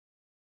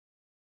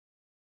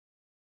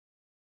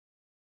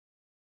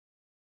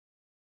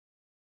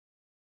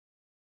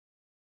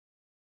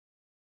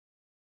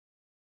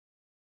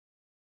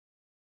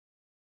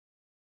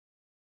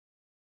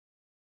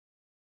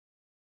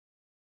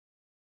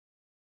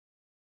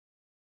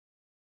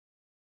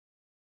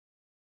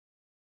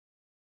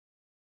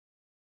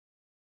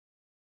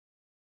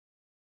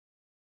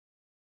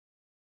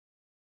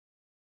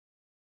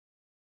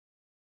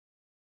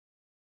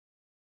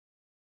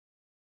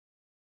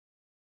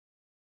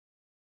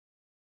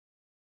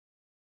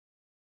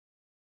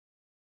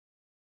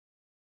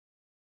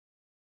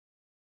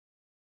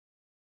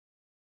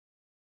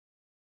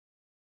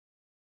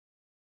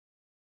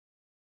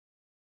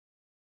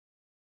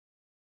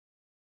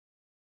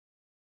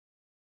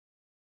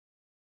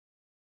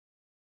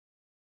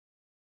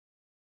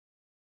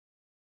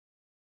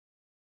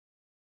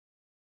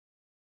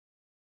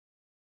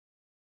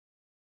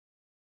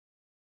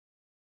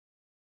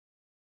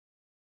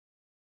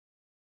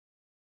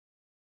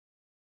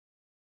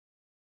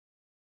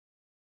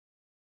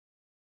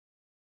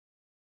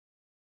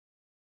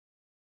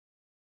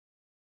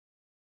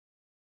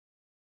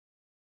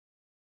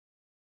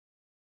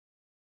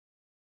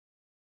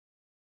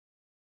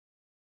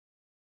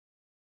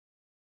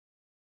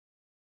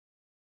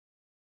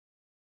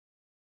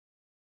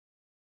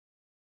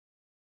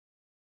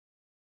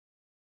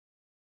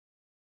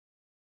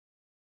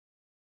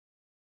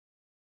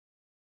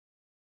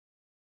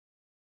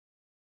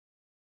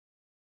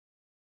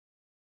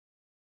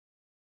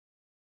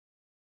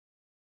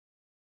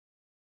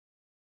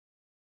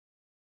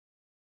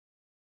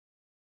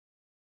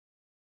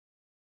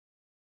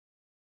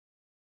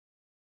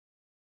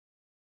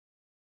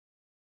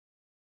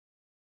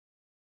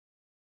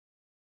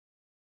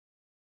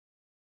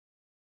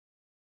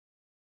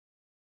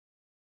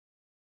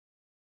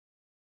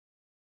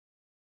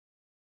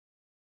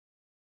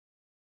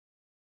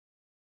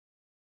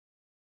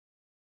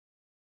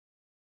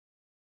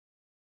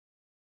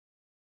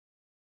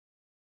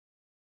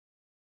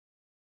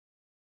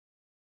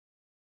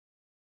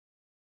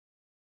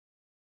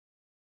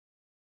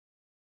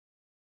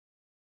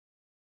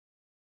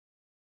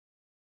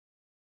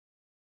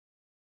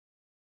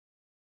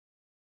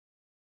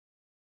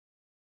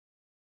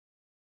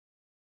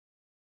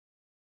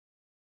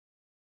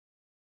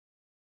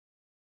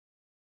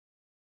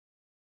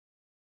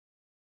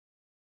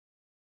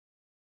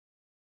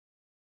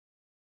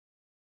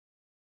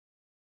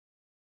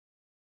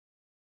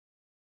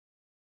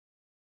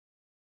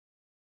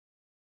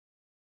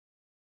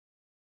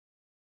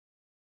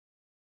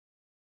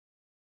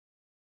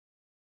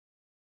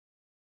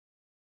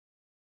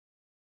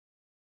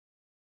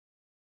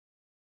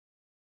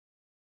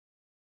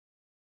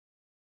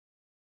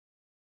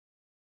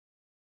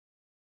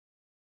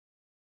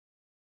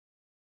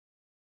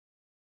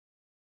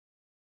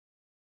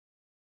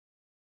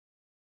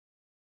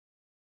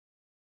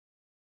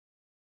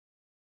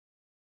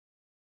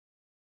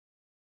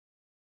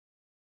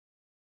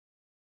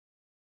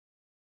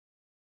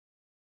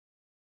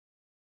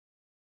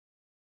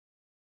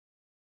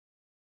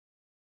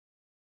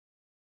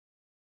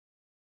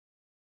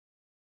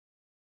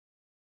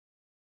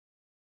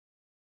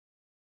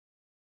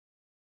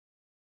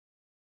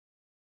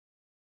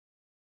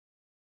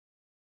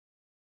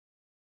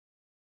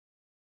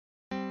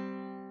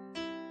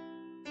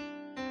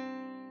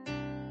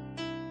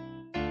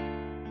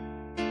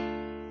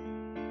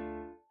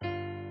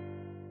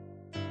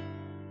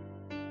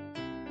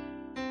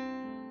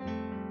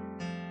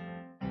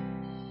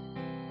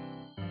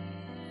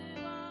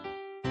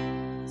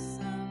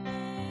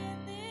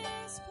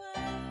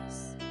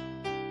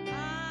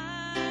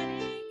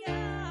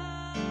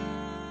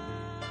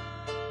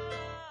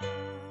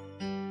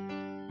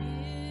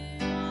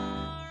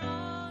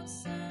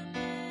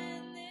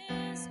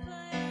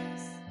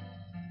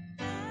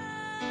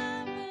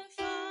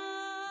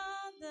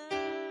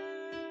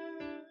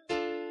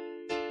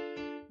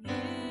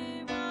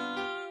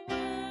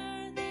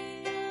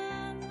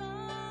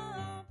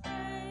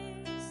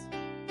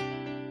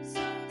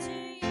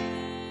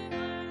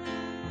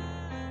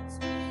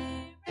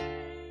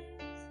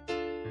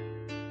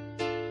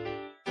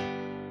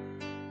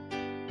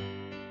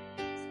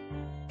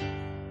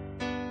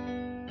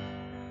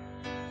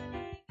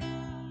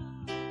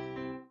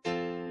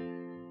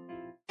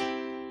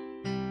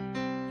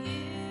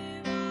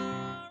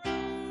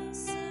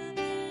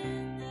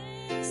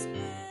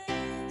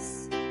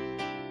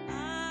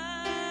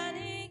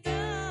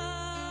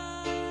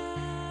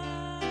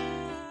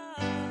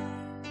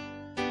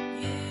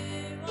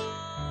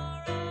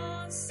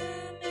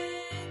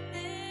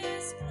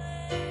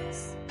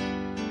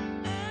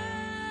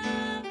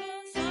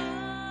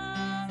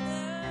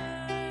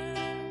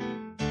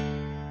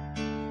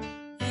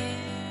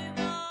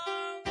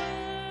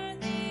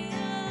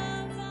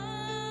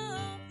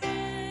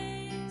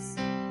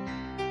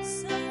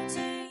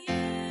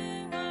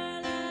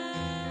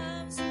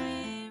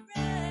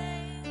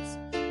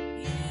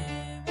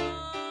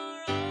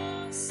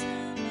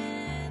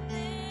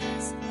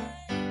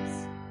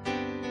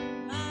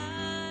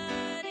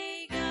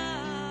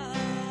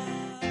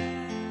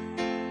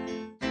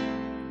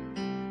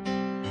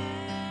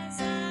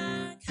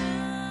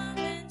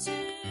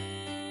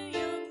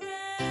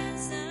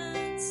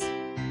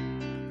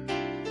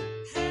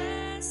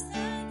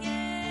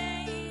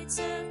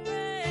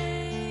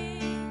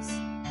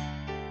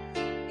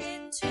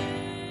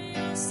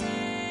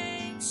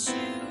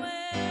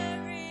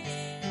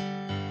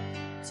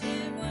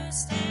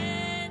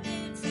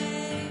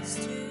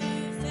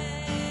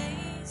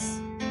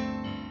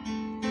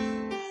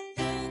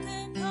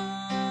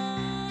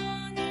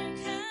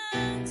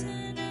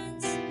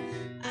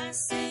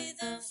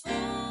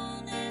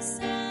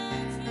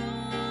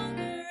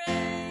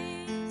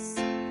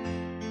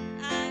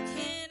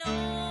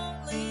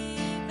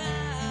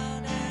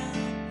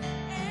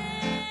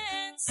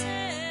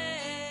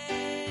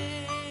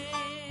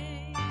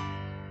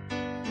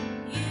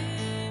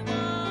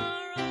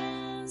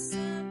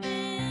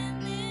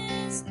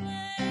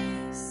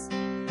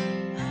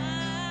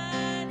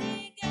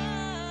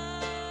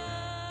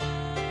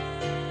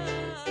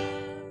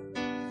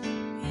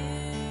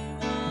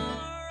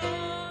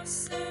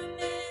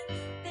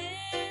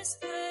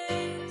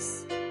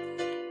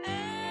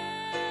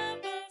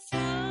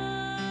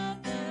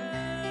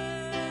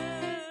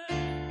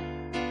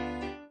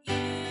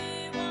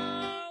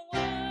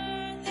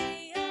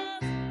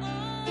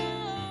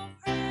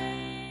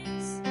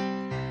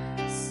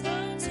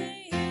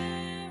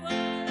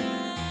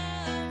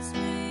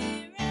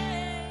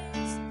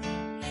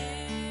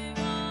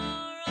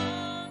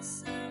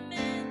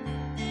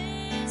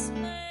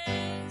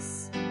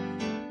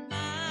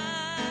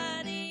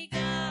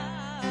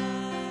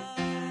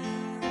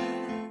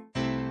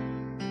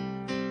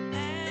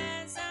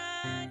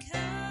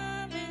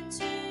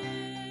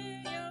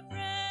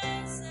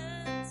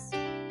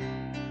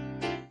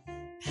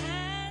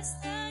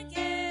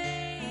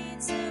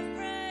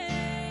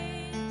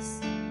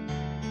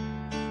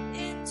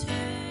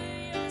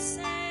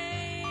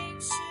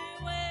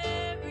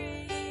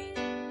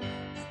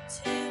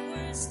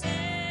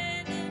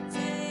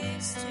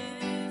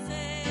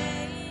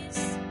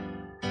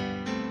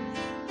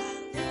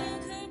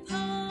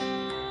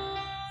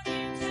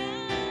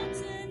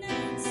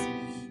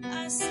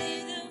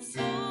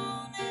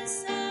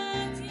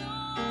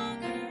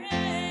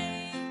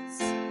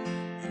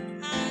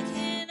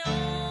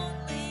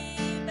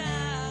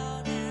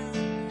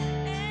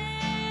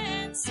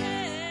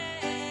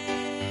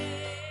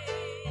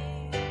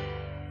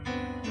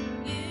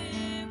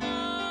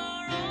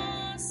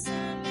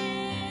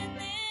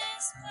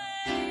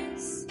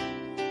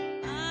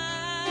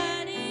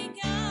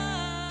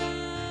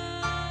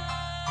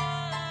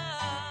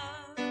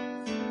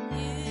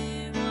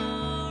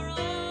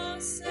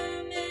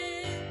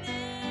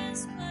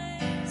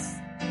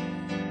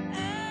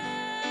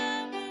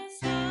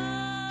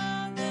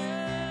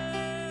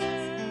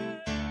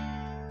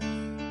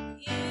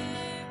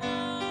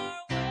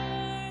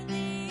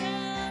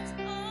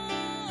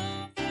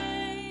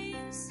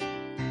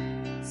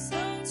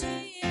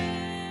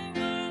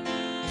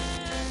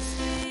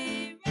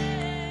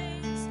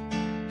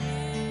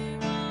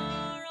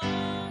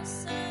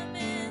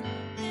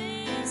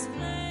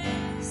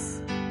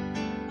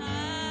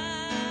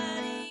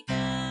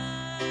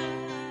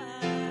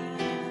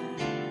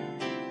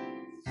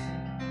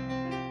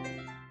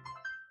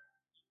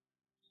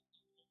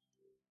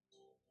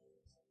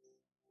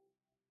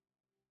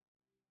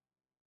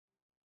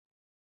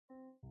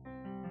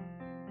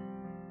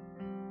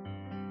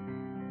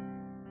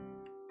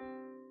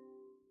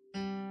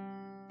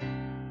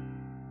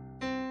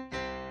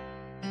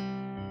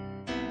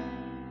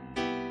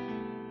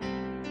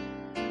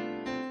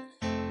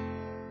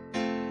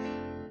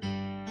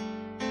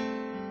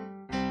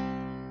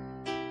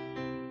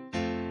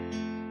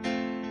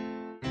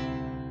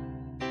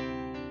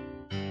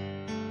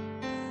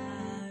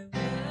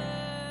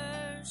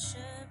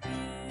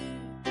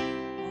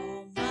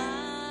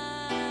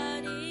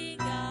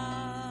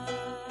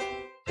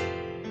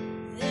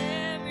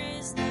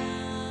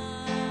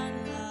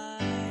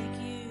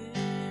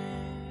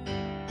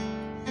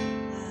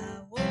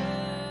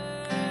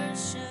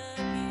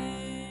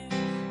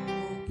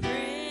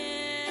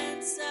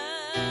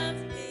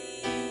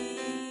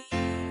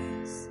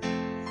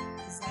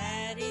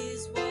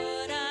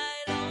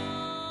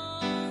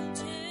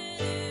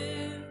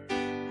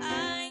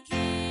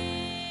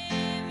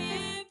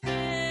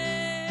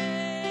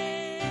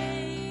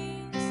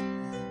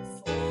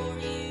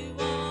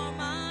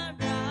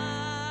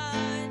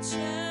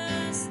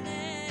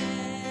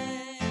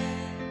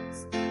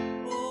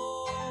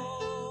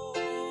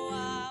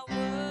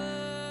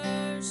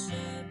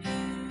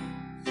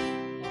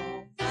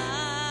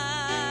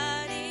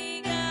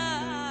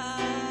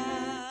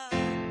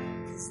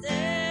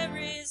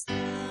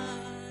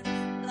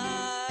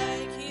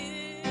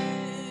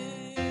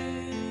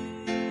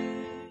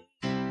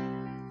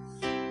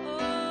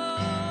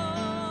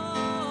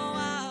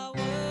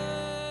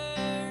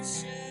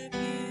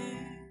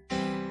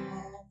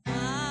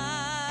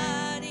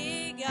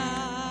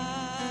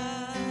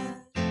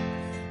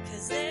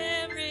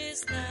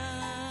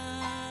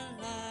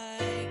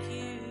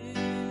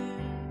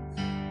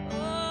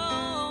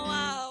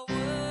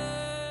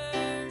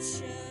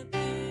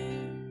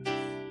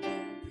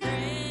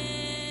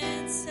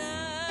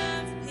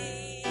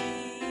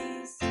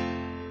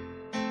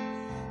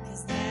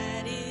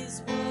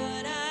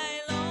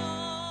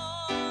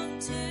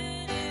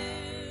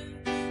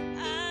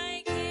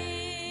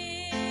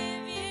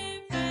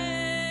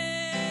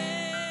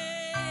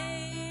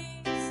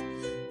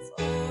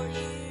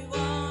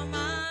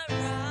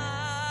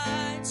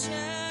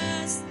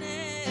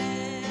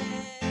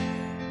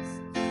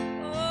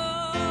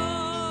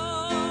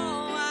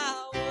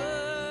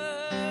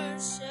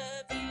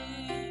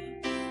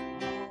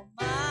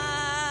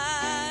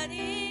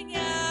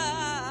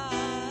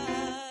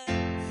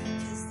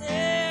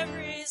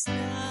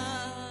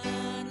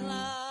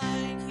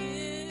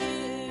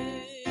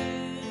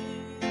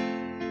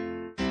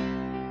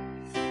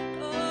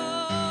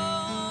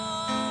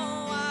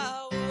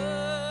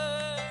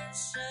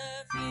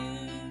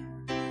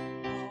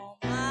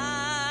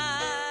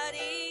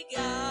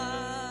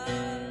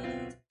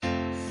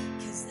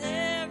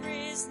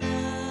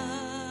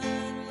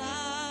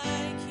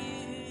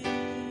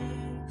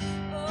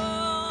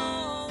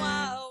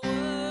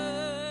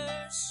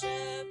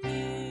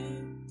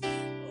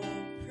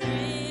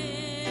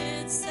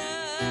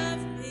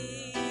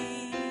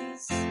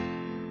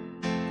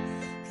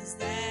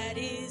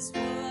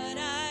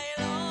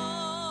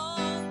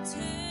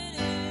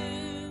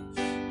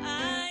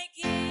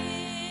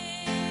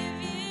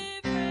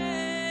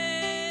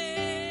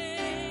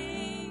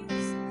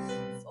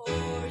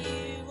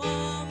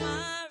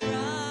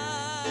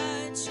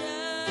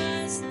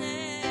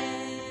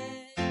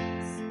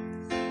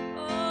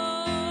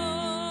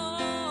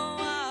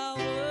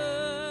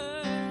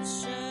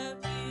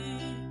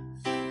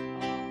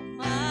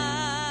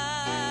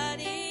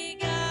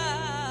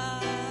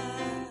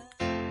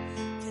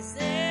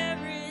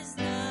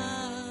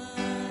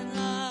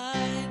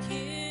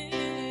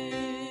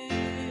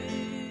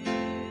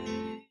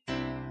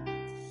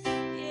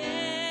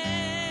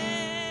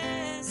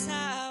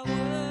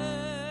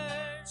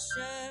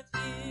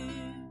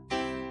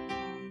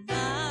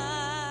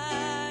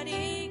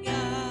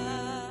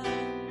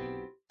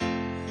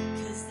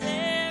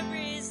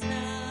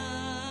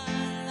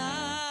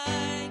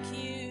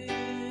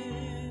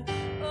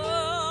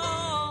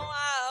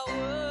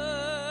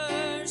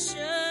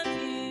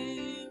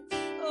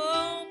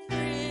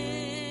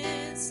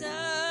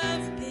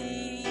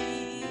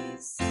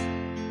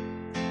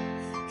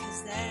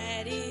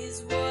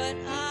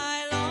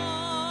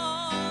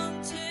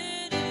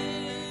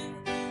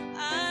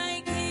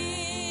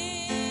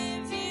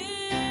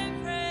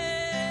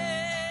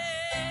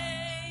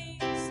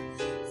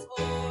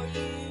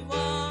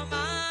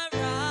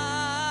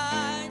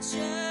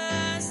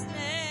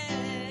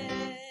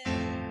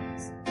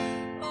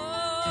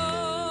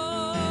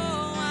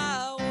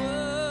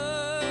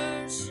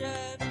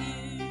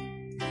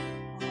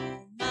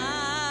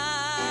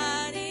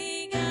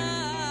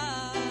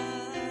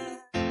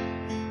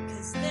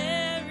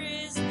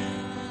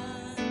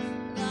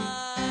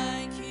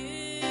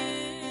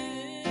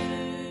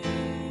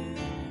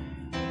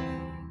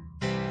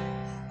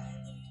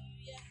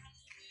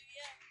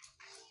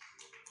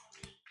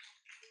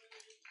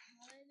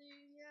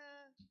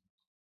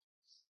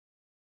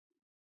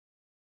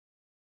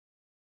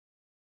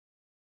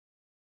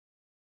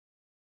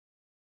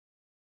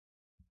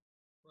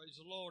Praise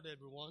the Lord,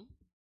 everyone.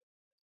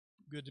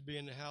 Good to be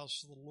in the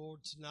house of the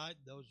Lord tonight.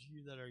 Those of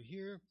you that are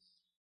here,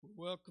 we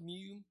welcome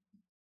you.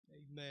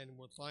 Amen.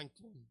 We're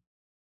thankful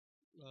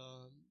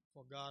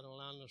for God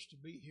allowing us to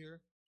be here.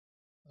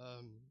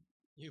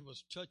 It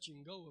was touch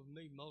and go with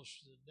me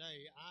most of the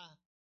day.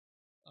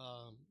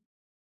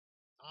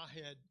 I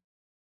had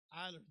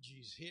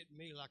allergies hit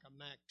me like a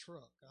Mack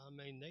truck. I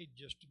mean, they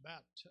just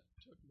about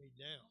took me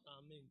down.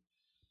 I mean,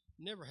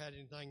 never had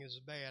anything as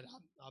bad.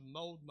 I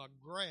mowed my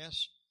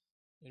grass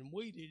and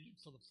weeded it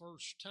for the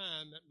first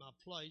time at my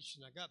place,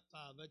 and I got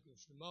 5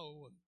 acres to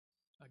mow, and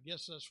I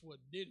guess that's what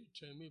did it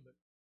to me, but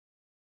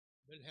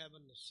been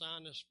having the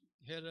sinus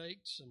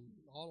headaches and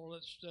all of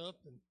that stuff,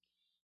 and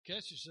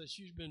Cassie says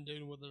she's been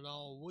dealing with it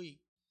all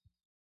week,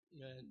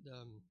 and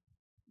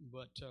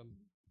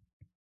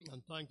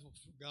I'm thankful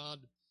for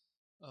God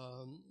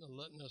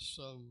letting us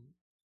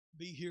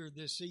be here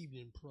this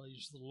evening,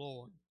 praise the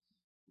Lord,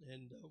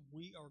 and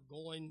we are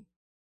going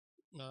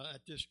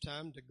at this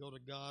time to go to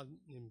God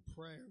in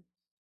prayer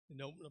and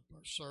open up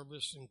our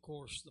service. And of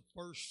course, the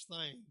first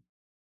thing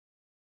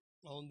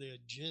on the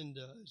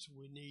agenda is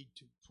we need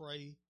to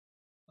pray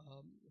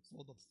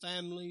for the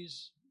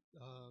families,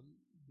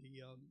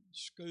 the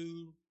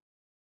school,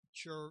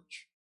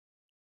 church,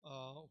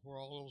 where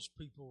all those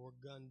people were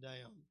gunned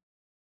down.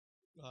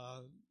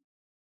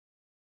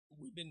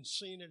 We've been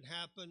seeing it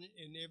happen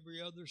in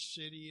every other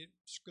city at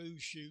school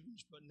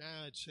shootings, but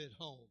now it's hit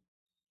home.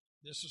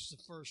 This is the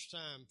first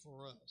time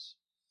for us.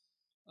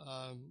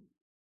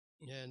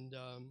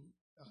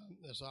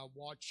 As I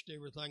watched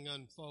everything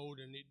unfold,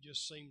 and it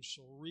just seems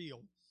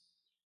surreal,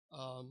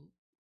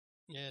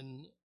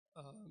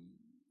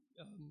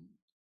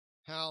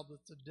 how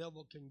that the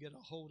devil can get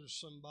a hold of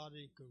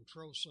somebody and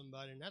control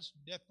somebody, and that's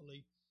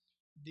definitely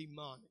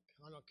demonic.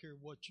 I don't care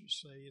what you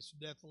say, it's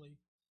definitely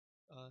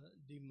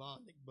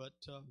demonic. But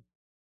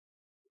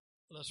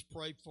let's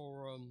pray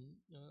for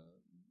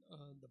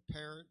the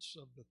parents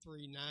of the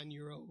 3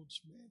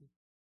 9-year-olds, man.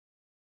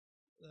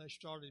 They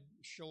started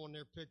showing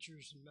their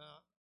pictures, and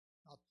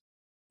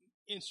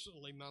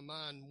instantly my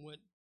mind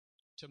went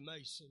to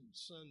Mason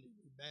Sunday.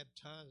 We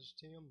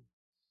baptized him.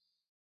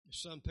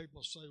 Some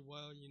people say,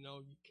 well, you know,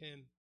 you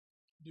can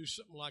do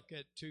something like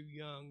that too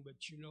young,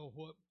 but you know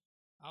what?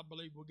 I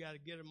believe we got to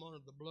get them under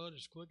the blood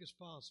as quick as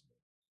possible.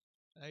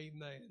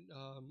 Amen.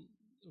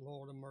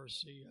 Lord of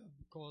mercy,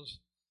 because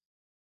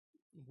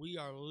we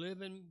are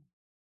living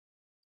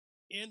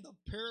in the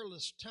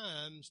perilous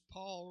times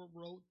Paul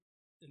wrote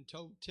and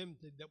told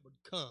Timothy that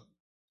would come.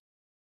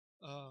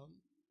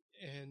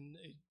 And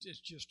it's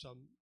just a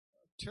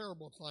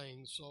terrible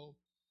thing. So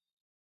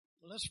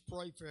let's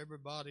pray for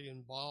everybody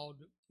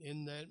involved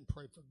in that and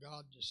pray for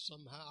God just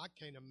somehow. I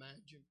can't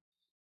imagine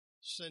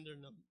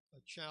sending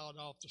a child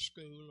off to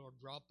school or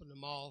dropping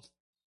them off,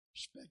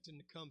 expecting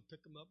to come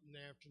pick them up in the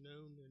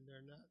afternoon, and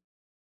they're not.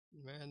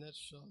 Man,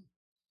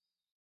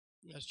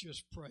 let's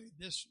just pray.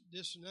 This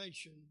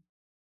nation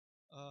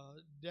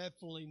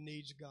definitely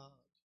needs God.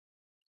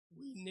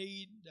 We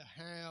need to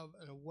have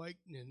an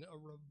awakening, a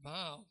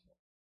revival.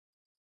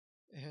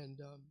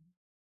 And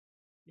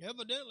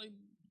evidently,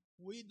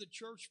 we, the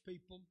church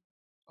people,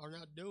 are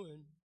not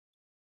doing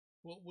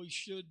what we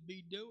should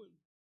be doing,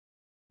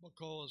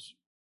 because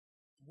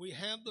we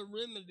have the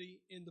remedy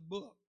in the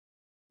book.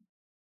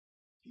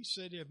 He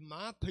said, if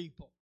my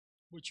people,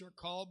 which are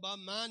called by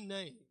my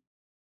name,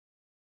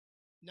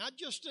 not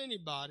just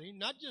anybody,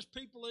 not just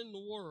people in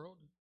the world,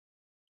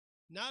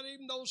 not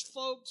even those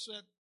folks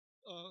that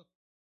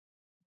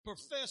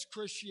profess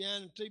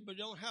Christianity but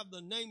don't have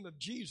the name of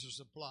Jesus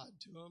applied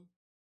to them.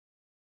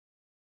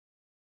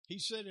 He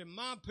said, if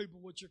my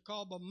people, which are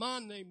called by my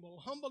name, will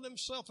humble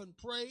themselves and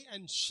pray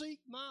and seek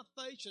my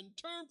face and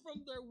turn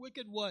from their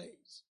wicked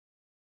ways,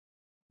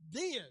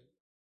 then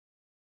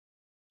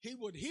he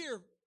would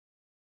hear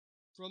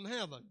from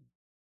heaven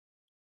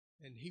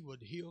and he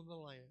would heal the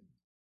land.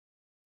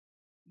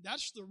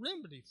 That's the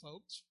remedy,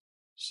 folks.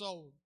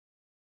 So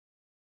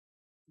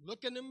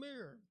look in the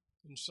mirror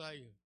and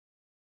say,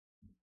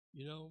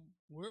 you know,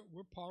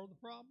 we're part of the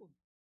problem.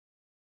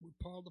 We're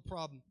part of the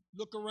problem.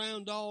 Look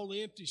around all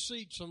the empty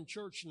seats on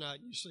church night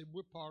and you say,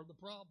 we're part of the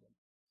problem.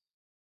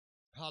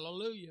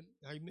 Hallelujah.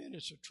 Amen.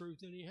 It's the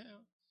truth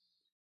anyhow.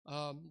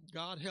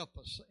 God help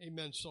us.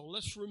 Amen. So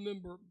let's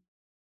remember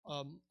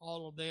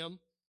all of them.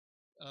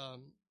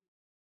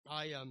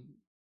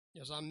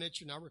 As I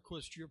mentioned, I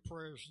request your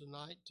prayers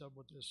tonight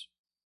with this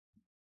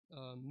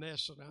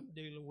mess that I'm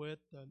dealing with.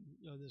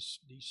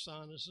 These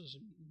sinuses.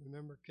 And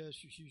remember,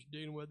 Cassie, she's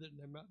dealing with it, and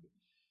there might be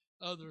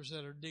others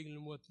that are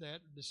dealing with that.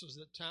 This is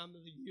the time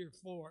of the year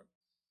for it.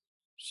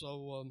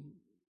 So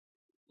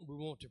we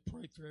want to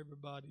pray for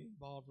everybody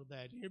involved with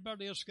that.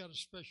 Anybody else got a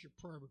special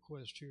prayer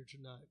request here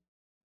tonight?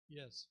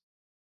 Yes.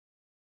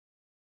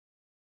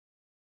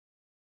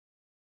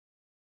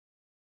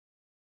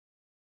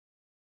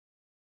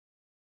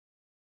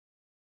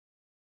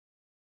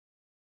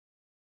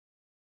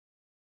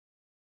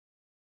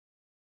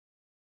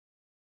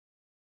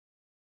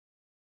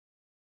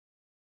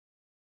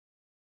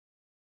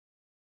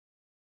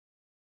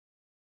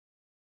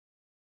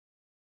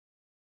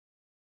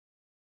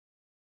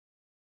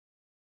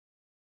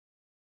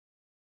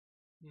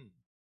 Hmm.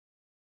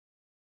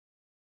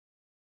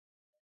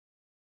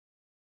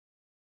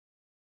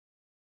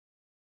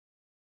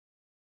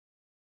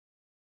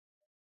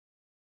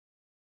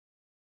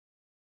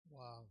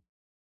 Wow.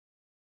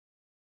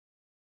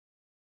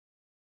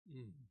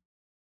 Mm.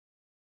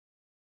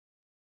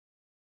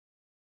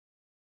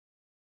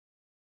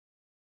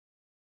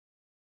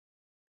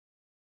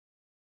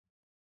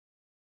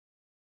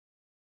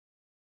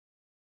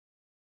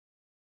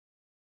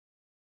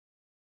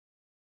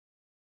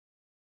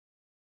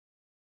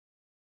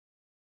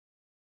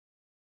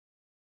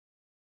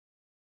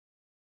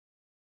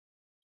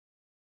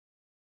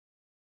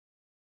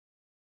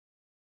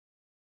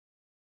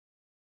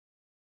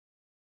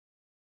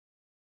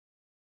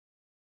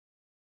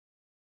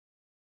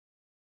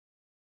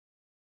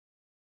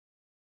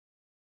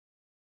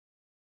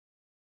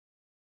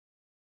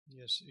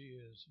 Yes, he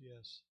is.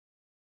 Yes.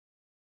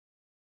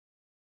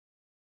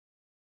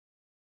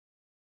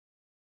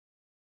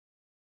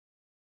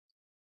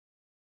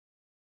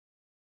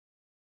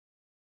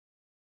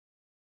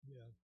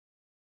 Yeah.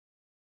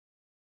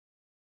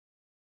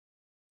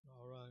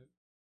 All right.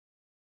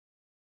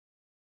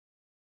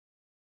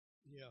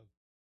 Yeah.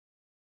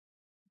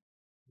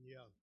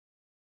 Yeah.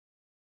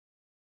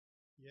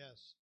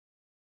 Yes.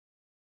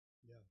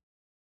 Yeah.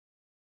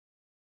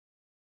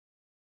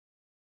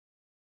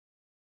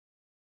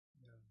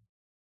 Yeah.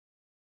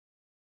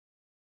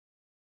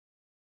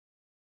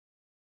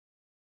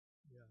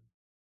 Yeah.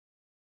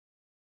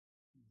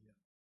 Yeah.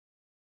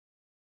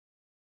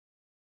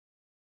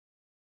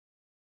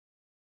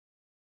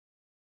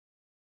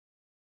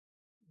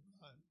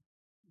 Right. Right.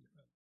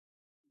 Right.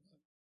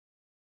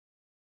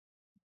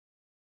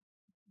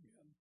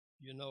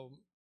 Yeah.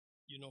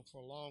 You know, for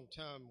a long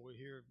time we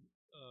hear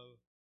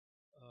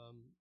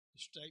the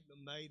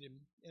statement made,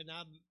 and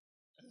I've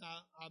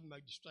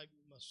made the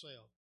statement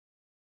myself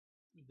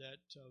that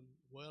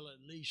well,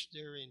 at least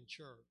they're in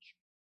church,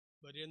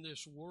 but in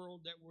this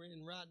world that we're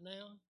in right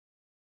now,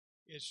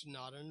 it's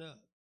not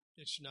enough.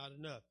 It's not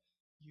enough.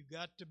 You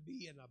got to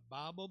be in a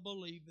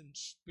Bible-believing,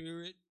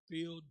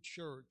 Spirit-filled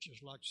church,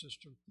 just like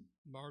Sister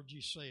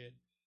Margie said,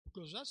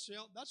 because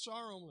that's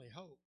our only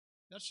hope.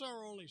 That's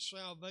our only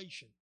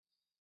salvation.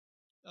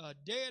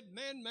 Dead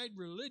man-made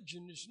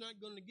religion is not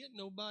going to get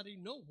nobody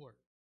nowhere.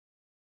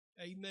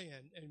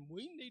 Amen. And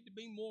we need to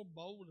be more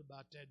bold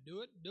about that.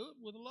 Do it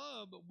with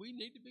love, but we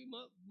need to be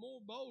more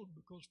bold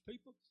because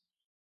people,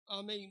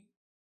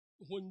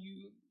 when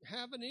you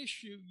have an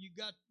issue, you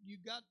got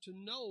to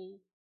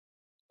know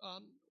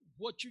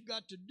what you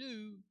got to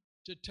do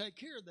to take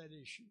care of that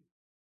issue.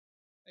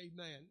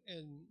 Amen.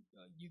 And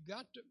you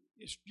got to,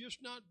 it's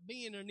just not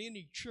being in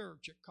any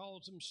church that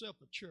calls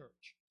himself a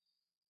church.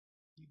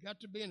 You got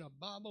to be in a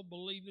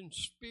Bible-believing,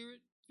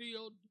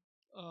 Spirit-filled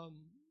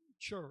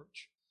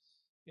church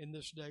in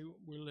this day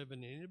we're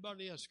living in.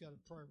 Anybody else got a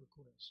prayer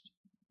request?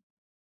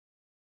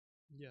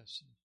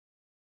 Yes.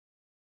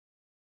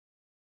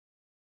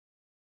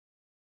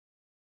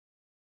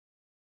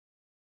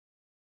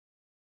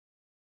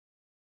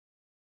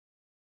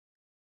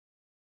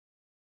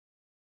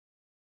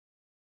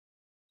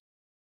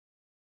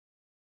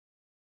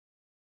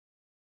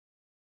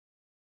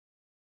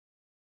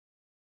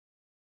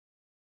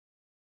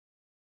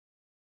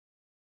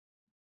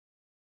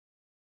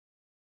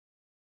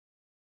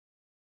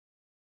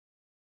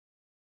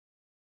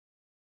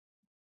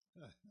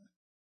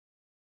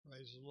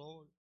 Praise the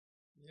Lord.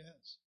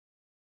 Yes.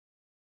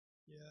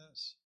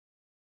 Yes.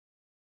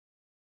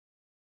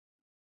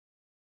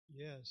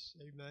 Yes.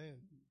 Amen.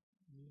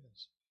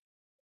 Yes.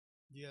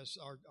 Yes,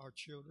 our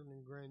children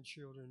and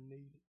grandchildren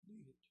need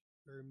it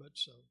very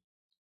much so.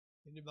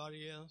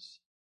 Anybody else?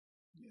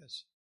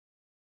 Yes.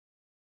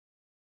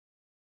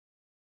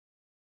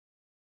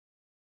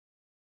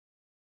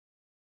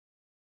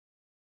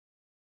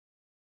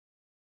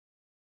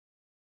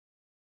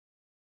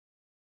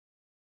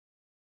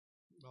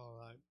 All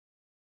right.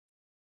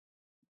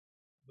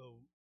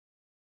 Boom.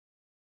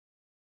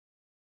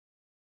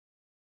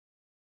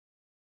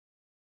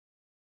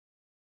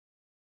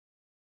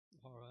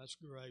 All right, that's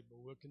great, but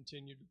we'll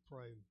continue to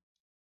pray.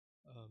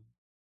 Um,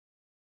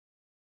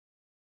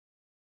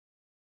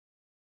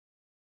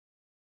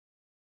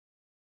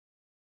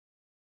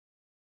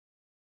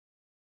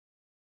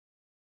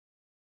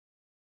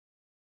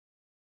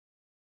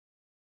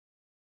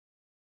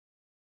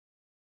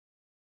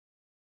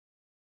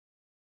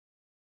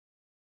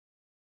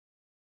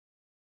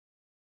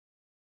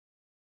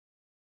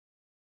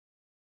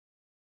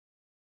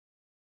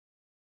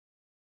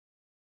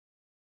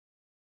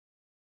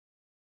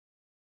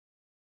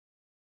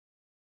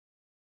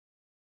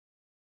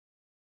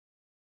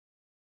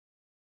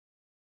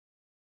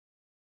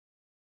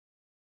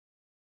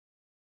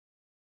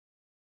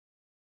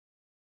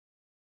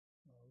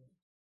 all right.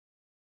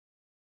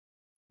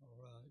 All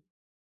right.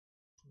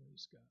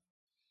 Praise God.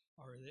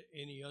 Are there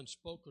any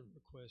unspoken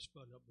requests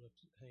by an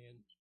uplifted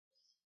hand?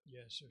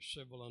 Yes, there's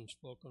several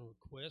unspoken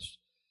requests.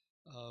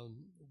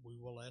 We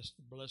will ask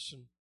the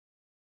blessing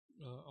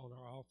on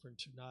our offering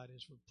tonight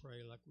as we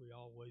pray, like we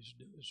always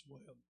do as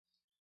well.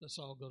 Let's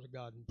all go to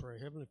God in prayer.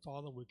 Heavenly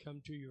Father, we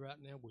come to you right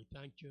now. We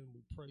thank you and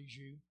we praise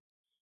you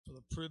for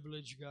the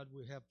privilege, God,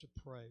 we have to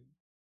pray.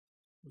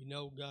 We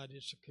know, God,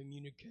 it's a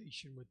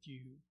communication with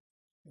you,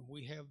 and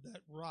we have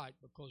that right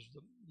because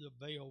the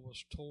veil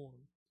was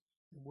torn,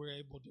 and we're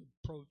able to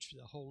approach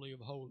the Holy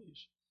of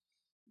Holies.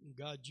 And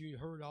God, you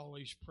heard all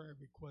these prayer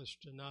requests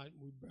tonight,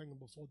 and we bring them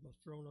before the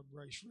throne of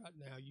grace right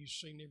now. You've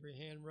seen every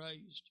hand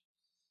raised,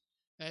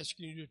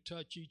 asking you to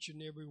touch each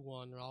and every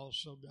one, and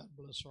also, God,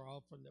 bless our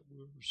offering that we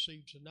will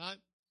receive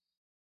tonight.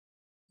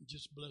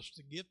 Just bless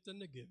the gift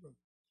and the giver.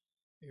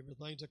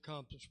 Everything's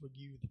accomplished. We give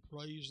you the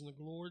praise and the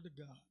glory to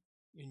God.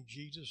 In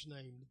Jesus'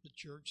 name, let the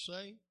church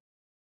say,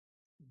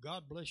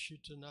 God bless you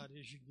tonight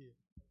as you give.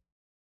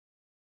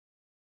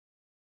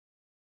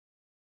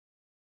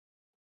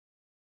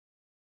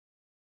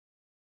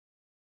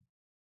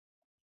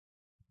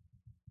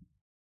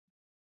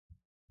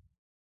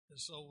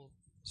 This old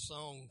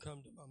song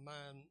come to my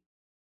mind,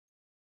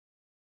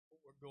 what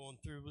we're going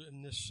through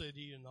in this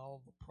city and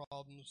all the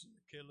problems and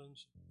the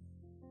killings.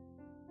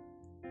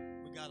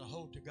 We got to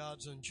hold to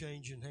God's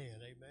unchanging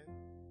hand. Amen.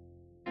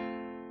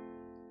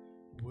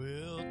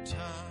 Well,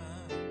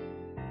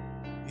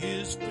 time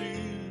is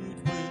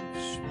filled with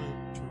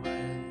swift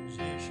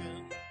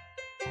transition.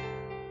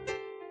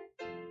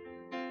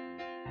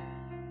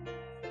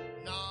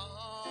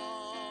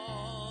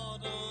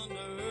 Not an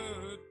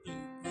earthly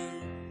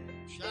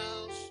group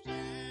shall stand.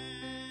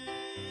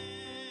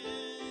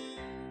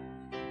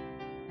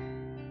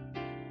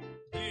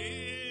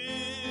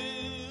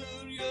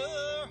 Build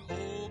your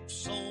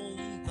hopes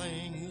on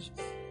things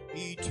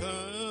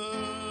eternal.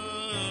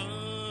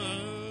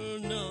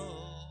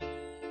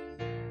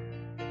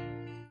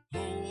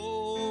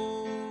 Hold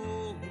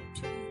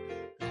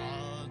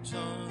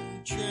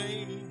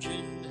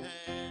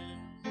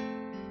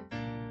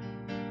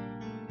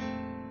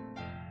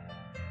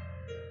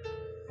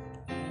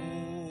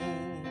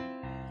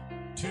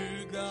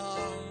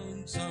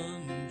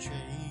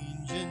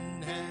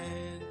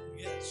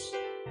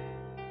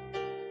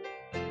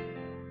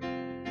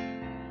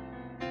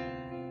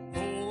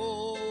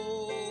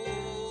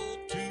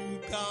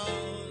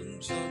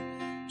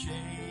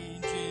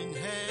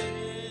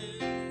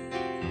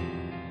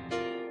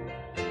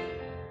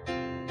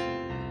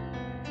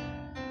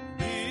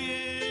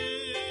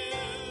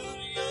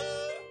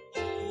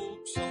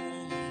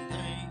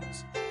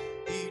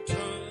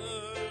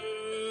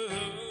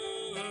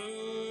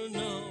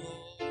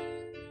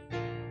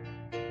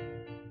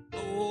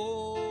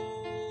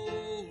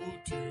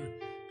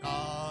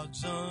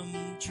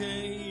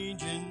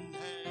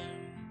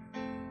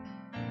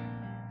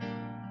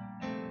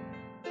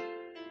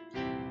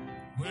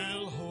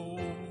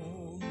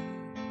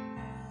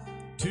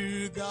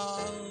to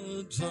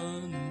God's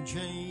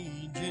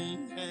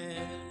unchanging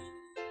hand.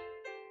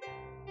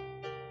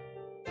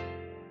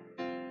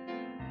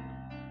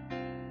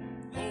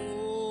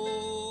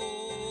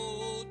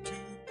 Oh, to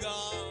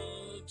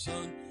God's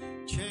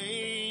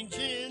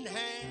unchanging hand.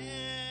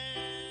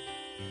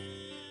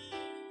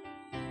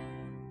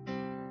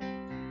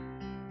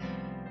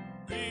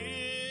 Build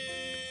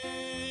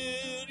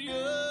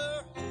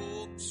your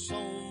hopes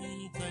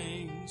on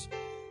things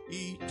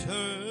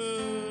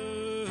eternal.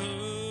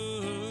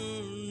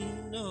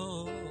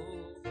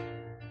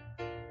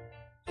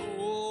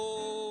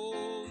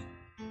 Oh,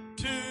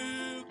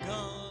 to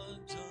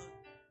God's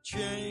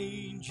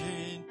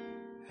unchanging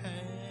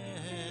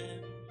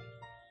hand.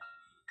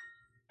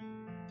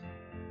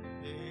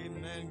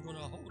 Amen. Gonna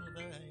hold of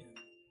their hand.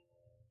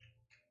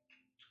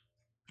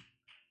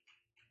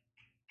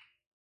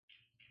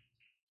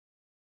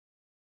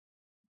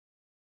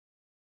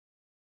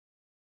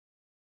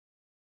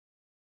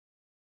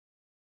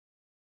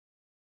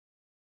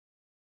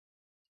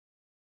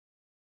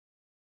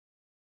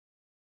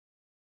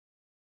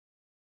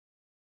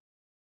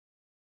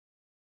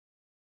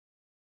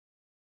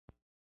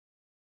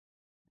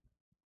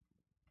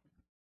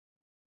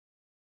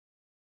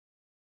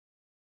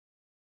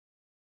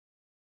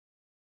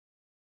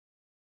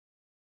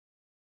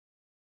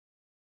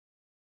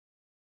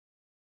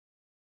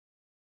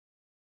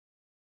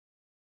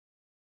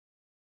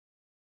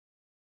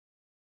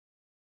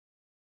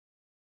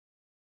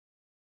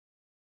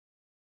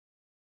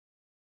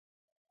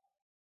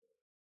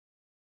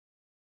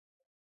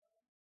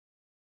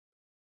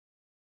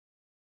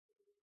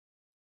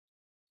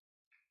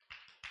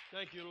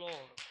 Thank you, Lord.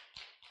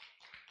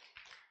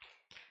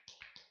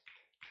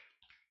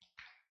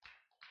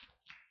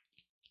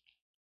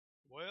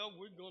 Well,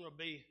 we're going to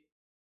be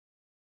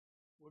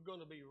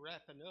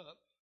wrapping up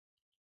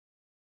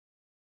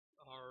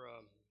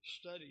our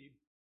study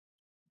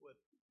with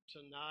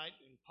tonight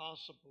and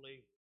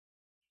possibly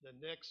the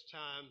next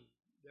time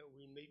that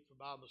we meet for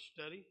Bible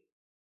study.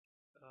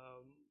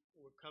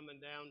 We're coming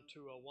down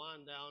to a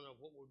wind down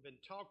of what we've been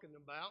talking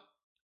about.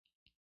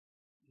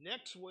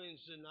 Next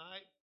Wednesday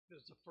night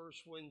is the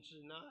first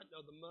Wednesday night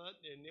of the month,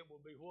 and it will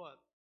be what?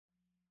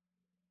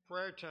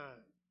 Prayer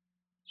time.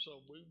 So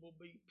we will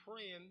be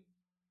praying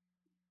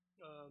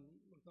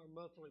with our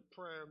monthly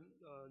prayer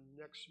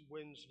next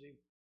Wednesday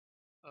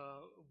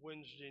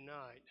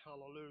night.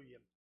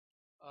 Hallelujah.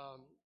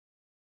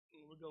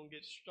 We're going to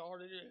get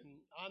started, and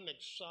I'm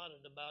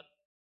excited about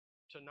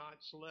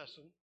tonight's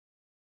lesson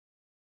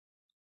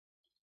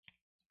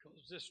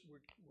because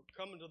we're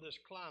coming to this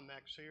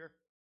climax here.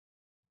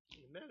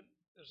 Amen.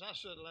 As I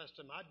said last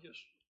time, I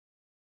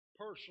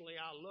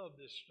love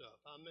this stuff.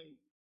 I mean,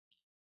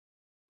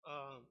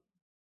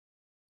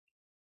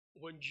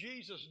 when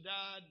Jesus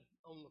died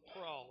on the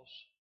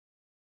cross,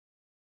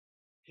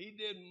 he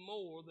did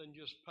more than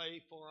just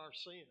pay for our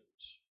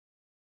sins.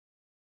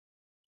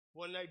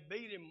 When they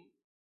beat him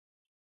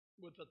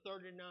with the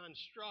 39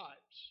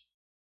 stripes,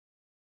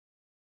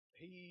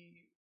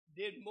 he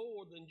did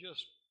more than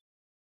just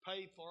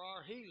pay for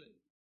our healing.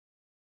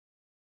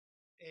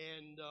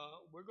 And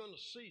we're going to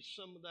see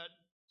some of that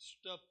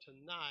stuff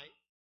tonight.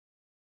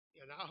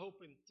 And I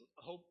hope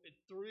it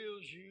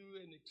thrills you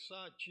and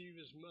excites you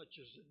as much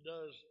as it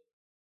does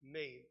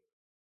me.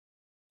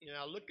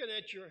 Now, looking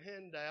at your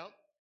handout,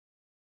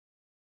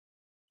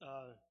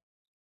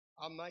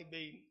 I may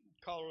be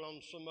calling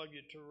on some of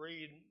you to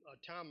read a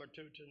time or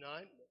two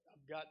tonight.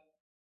 I've got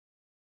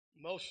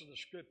most of the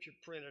scripture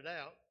printed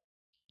out.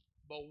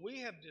 But we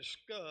have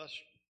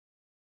discussed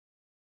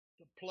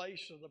the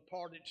place of the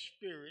parted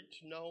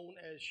spirits known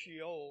as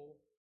Sheol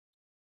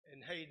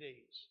and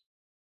Hades.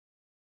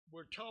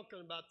 We're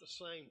talking about the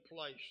same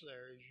place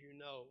there, as you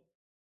know.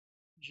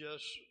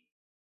 Just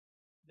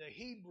the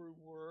Hebrew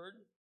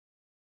word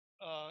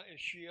is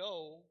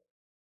Sheol,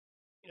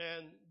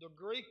 and the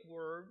Greek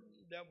word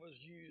that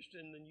was used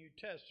in the New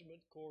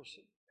Testament, of course,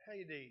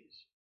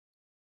 Hades.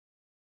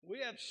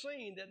 We have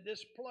seen that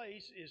this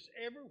place is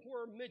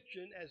everywhere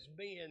mentioned as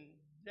being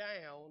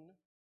down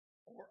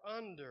or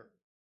under.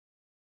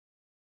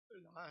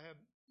 And I have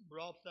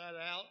brought that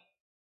out,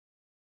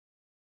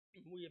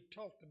 and we have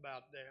talked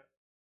about that.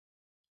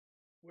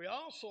 We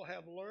also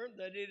have learned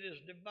that it is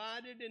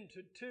divided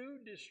into two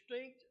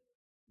distinct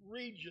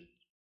regions.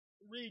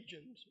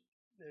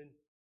 And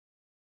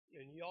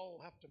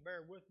y'all have to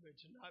bear with me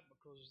tonight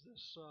because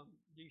these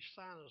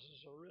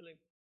sinuses are really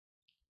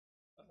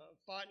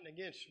fighting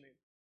against me.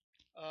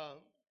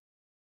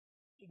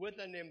 With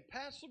an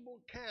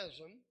impassable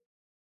chasm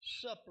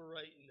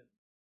separating them.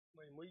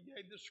 I mean, we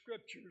gave the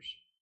scriptures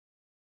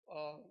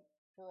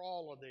for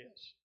all of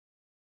this.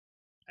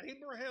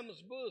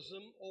 Abraham's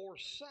bosom or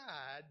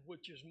side,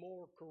 which is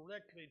more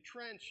correctly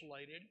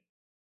translated,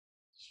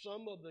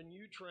 some of the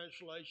new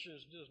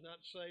translations does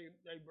not say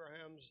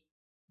Abraham's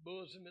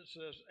bosom, it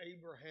says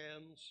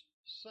Abraham's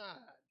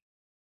side.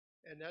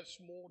 And that's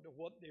more to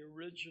what the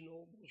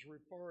original was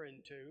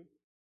referring to.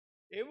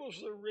 It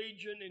was the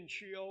region in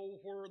Sheol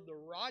where the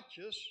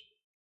righteous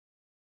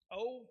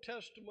Old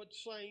Testament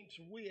saints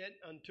went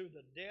unto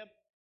the death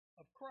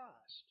of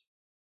Christ.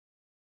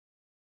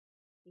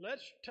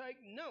 Let's take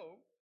note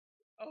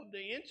of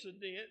the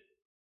incident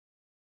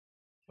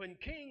when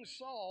King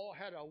Saul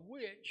had a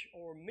witch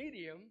or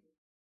medium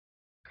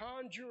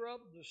conjure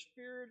up the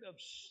spirit of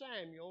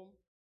Samuel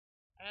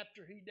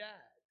after he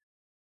died.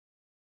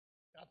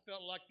 I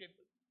felt like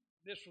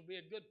this would be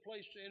a good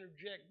place to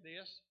interject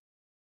this,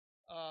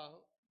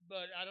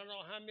 but I don't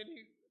know how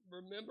many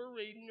remember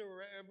reading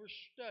or ever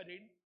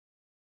studied.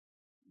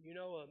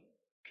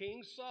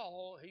 King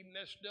Saul, he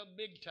messed up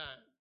big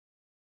time,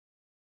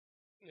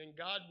 and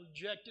God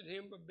rejected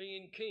him for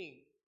being king.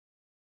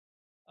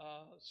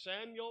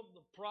 Samuel,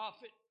 the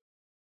prophet,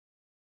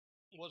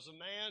 was a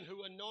man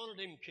who anointed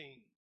him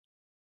king,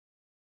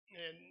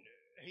 and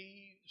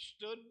he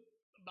stood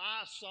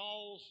by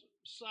Saul's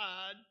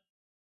side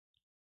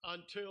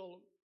until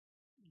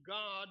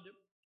God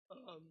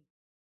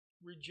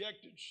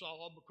rejected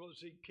Saul because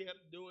he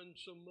kept doing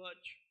so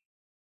much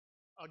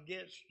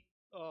against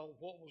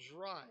what was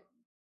right.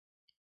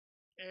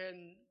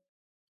 And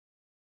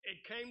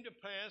it came to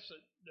pass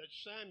that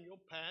Samuel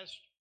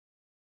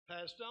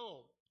passed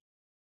on.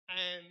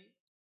 And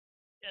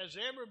as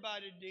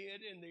everybody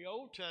did in the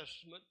Old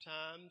Testament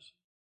times,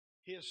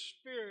 his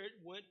spirit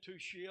went to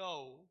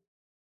Sheol,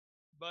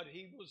 but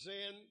he was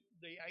in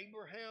the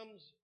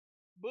Abraham's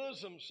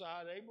bosom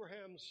side,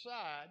 Abraham's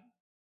side,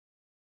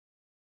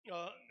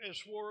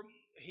 is where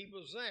he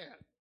was at.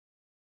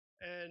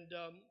 And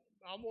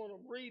I want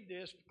to read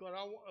this because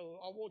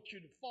I want you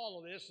to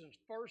follow this in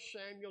 1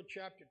 Samuel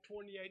chapter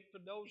 28. For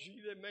those of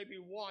you that may be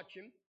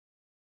watching,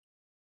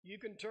 you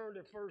can turn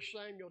to 1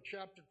 Samuel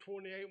chapter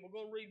 28. We're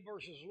going to read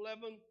verses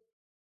 11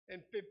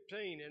 and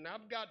 15. And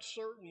I've got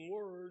certain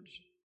words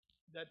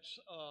that's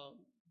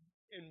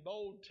in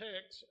bold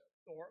text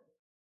or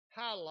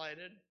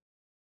highlighted,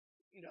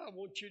 and I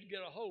want you to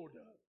get a hold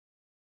of.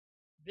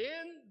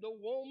 Then the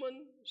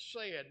woman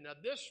said, now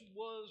this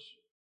was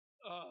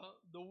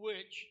the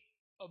witch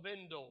of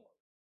Endor,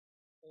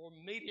 or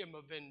medium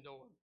of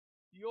Endor.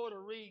 You ought to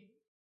read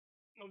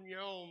on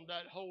your own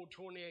that whole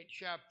 28th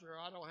chapter.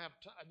 I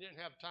didn't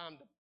have time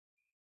to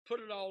put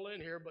it all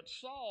in here, but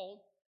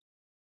Saul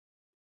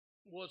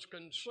was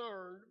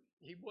concerned.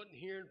 He wasn't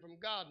hearing from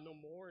God no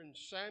more, and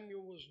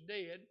Samuel was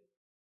dead.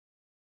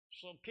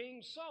 So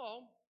King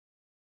Saul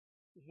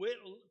went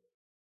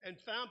and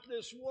found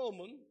this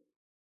woman,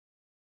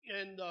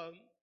 and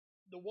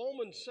the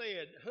woman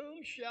said,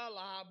 whom shall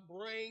I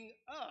bring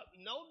up?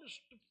 Notice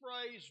the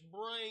phrase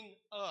bring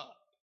up,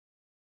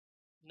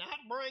 not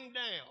bring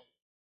down.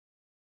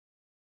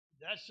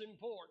 That's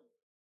important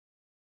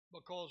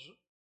because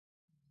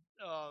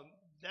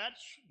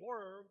that's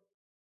where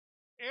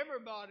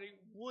everybody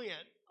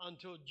went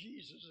until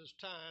Jesus'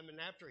 time and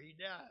after he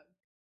died.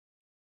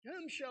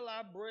 Whom shall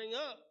I bring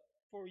up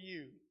for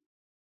you?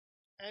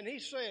 And he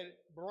said,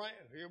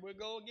 here we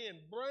go again,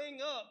 bring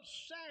up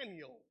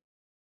Samuel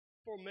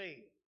for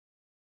me.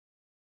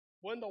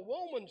 When the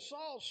woman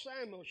saw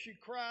Samuel, she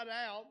cried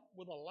out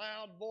with a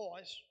loud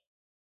voice.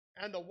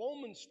 And the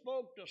woman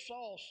spoke to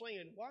Saul,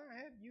 saying, why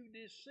have you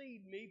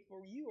deceived me?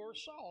 For you are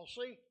Saul.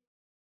 See,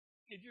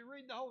 if you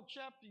read the whole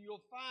chapter,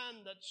 you'll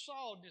find that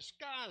Saul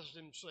disguised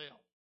himself,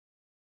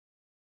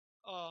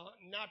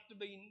 not to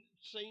be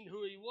seen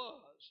who he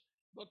was.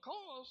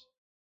 Because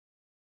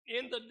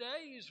in the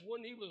days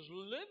when he was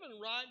living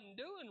right and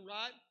doing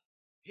right,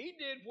 he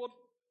did what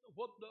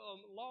the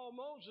law of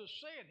Moses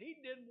said. He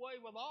did away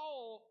with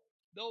all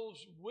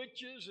those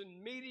witches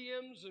and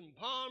mediums and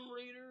palm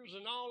readers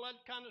and all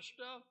that kind of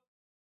stuff,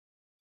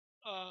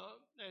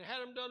 and had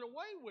them done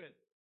away with.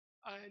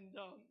 And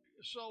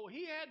so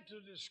he had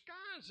to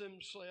disguise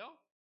himself.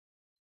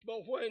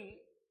 But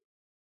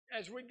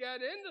as we got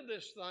into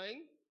this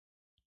thing,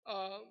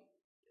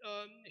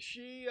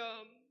 she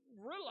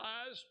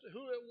realized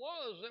who it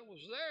was that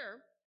was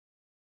there.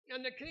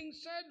 And the king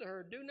said to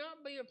her, do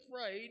not be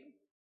afraid.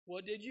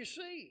 What did you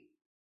see?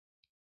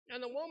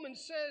 And the woman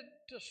said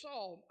to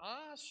Saul,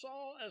 I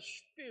saw a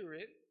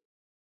spirit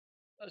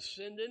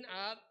ascending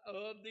out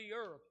of the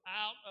earth,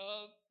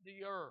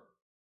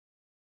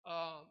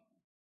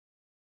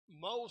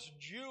 Most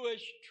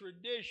Jewish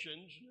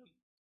traditions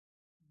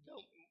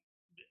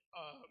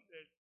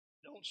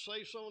don't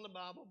say so in the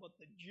Bible, but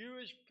the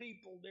Jewish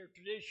people, their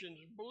traditions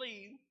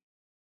believe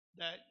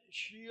that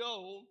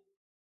Sheol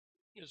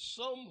is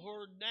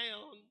somewhere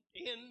down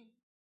in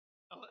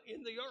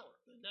the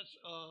earth. And that's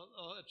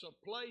it's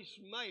a place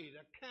made,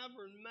 a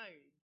cavern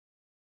made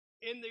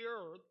in the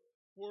earth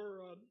where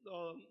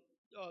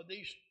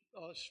these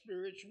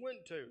spirits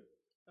went to.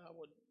 I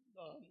would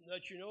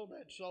let you know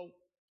that. So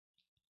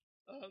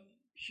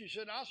she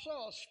said, I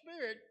saw a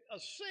spirit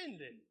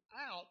ascending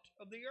out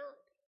of the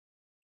earth.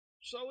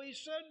 So he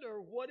said to her,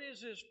 what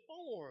is his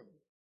form?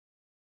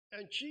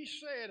 And she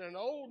said, an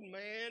old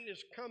man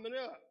is coming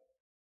up,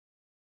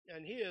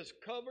 and he is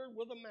covered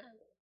with a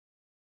mantle.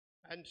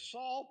 And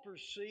Saul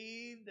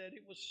perceived that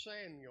it was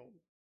Samuel,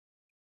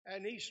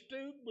 and he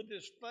stooped with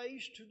his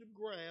face to the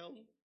ground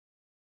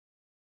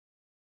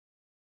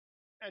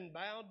and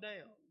bowed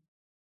down.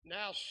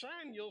 Now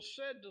Samuel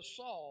said to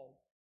Saul,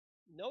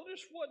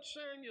 notice what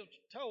Samuel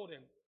told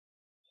him.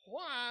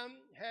 Why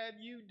have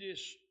you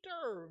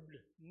disturbed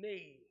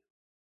me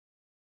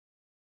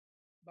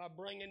by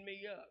bringing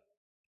me up?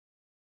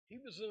 He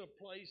was in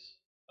a place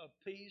of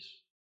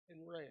peace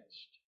and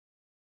rest.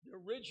 The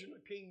original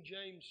King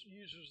James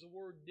uses the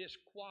word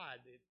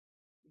disquieted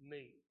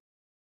me.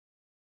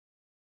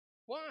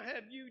 Why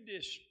have you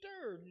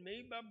disturbed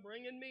me by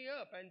bringing me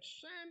up? And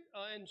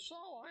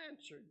Saul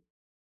answered,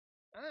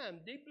 I am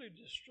deeply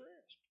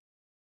distressed.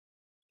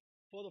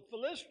 For the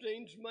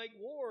Philistines make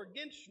war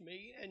against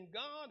me, and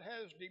God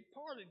has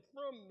departed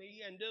from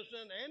me and does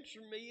not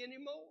answer me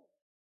anymore,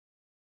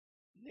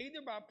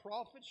 neither by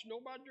prophets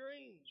nor by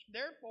dreams.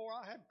 Therefore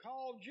I have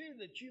called you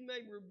that you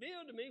may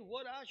reveal to me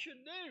what I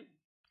should do.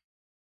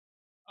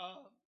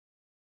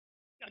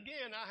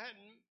 Again, I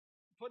hadn't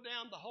put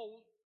down the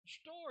whole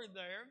story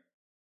there,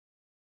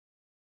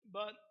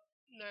 but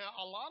now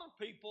a lot of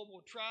people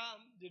will try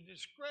to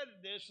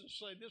discredit this and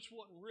say this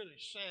wasn't really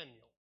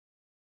Samuel.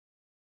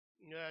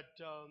 That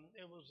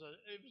it was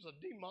a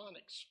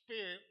demonic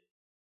spirit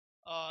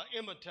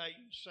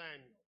imitating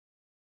Samuel.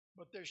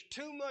 But there's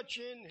too much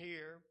in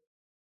here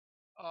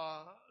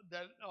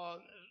that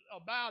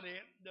about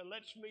it that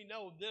lets me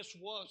know this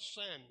was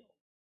Samuel.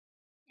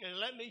 And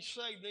let me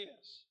say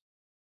this.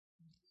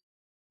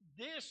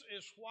 This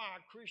is why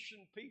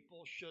Christian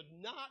people should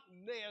not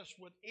mess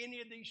with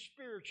any of these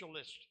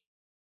spiritualists.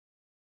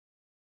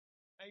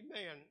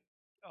 Amen.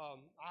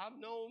 I've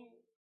known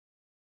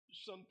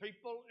some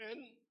people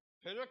in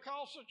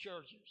Pentecostal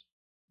churches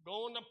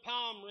going to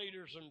palm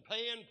readers and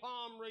paying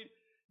palm readers.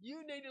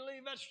 You need to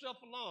leave that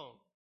stuff alone.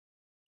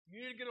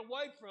 You need to get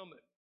away from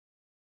it,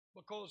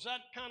 because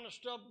that kind of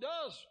stuff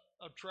does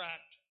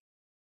attract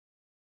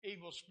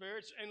evil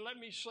spirits. And let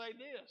me say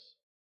this.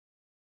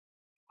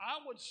 I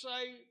would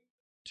say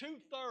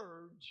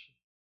two-thirds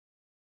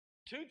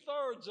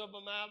of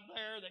them out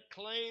there that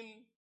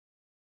claim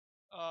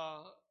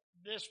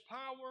this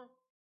power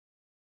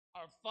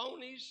are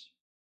phonies,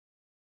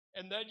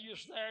 and they're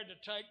just there to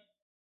take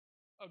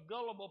a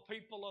gullible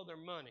people of their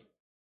money.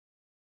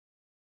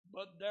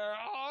 But there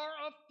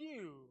are a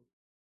few,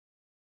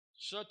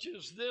 such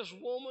as this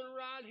woman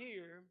right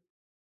here,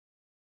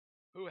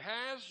 who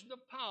has the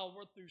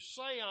power through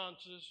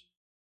seances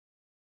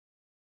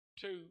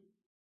to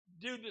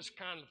do this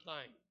kind of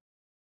thing.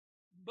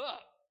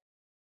 But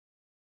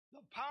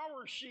the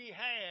power she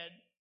had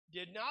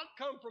did not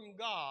come from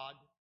God,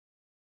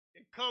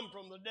 it come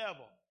from the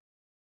devil.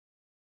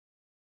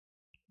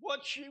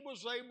 What she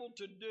was able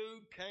to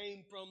do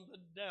came from the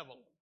devil.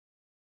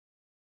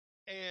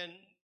 And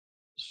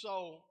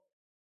so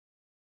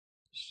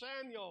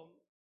Samuel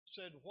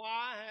said,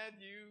 why have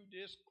you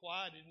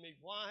disquieted me?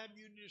 Why have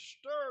you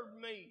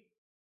disturbed me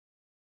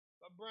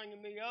by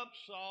bringing me up,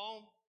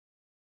 Saul?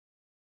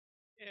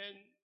 And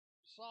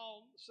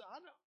Saul said,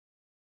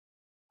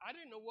 I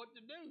didn't know what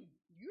to do.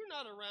 You're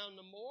not around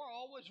no more. I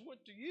always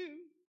went to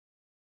you.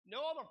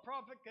 No other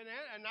prophet can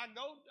answer. And I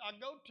go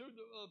to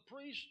the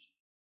priest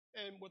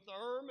and with the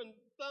Urim and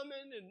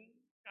Thummim, and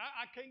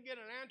I can't get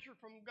an answer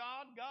from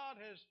God. God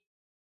has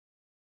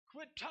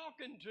quit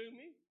talking to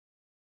me,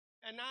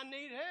 and I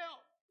need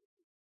help.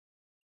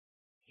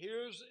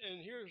 Here's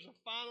a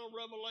final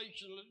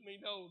revelation. Let me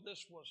know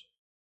this was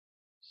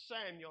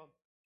Samuel.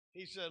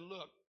 He said,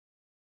 look,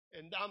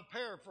 and I'm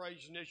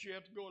paraphrasing this. You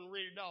have to go and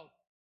read it off.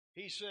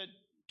 He said,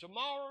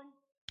 tomorrow,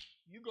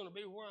 you're going to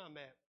be where I'm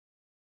at.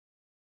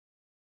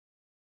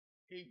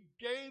 He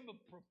gave a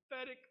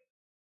prophetic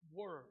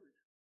word.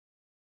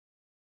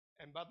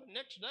 And by the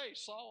next day,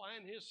 Saul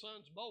and his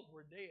sons both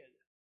were dead.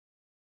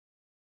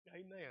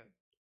 Amen.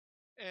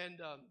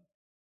 And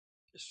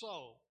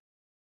so,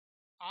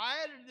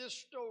 I added this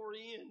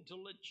story in to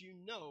let you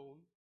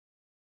know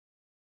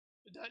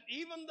that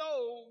even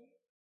though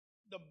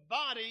the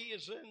body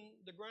is in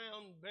the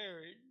ground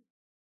buried,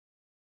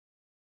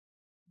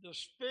 the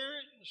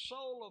spirit and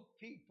soul of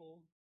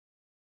people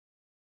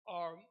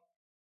are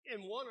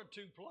in one or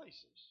two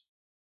places.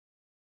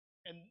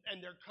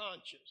 And they're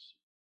conscious.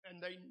 And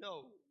they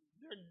know.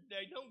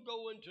 They don't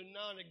go into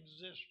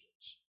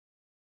non-existence.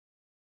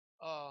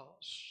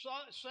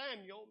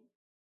 Samuel,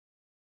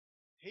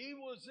 he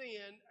was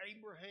in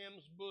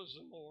Abraham's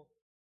bosom, or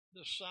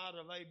the side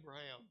of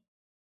Abraham,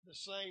 the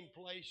same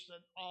place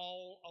that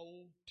all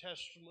Old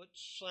Testament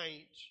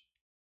saints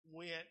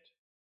went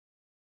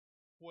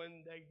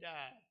when they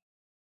died.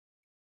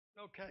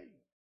 Okay,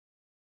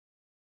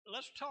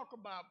 let's talk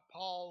about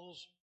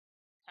Paul's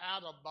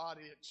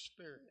out-of-body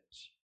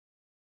experience.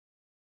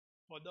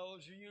 For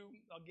those of you,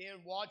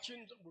 again,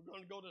 watching, we're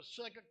going to go to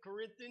 2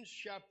 Corinthians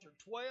chapter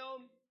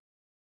 12,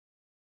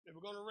 and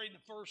we're going to read the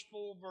first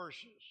 4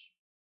 verses.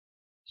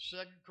 2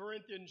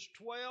 Corinthians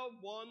 12,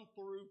 1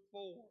 through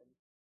 4.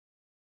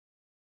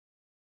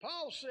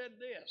 Paul said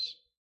this,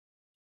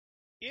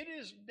 it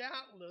is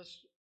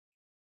doubtless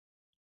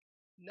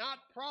not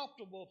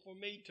profitable for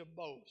me to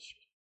boast.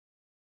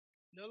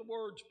 In other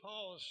words,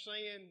 Paul is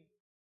saying,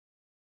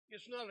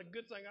 it's not a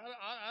good thing.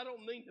 I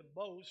don't mean to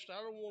boast.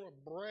 I don't want to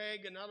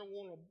brag, and I don't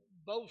want to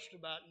boast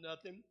about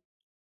nothing.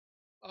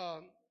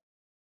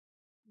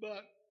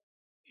 But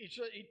he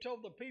said, he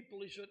told the people,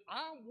 he said,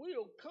 I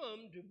will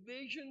come to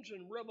visions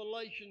and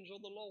revelations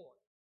of the Lord.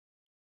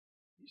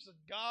 He said,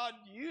 God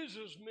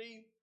uses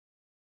me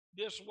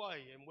this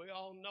way. And we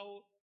all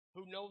know,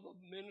 who know the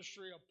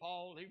ministry of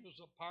Paul, he was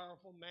a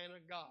powerful man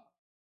of God.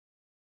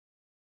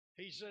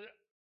 He said,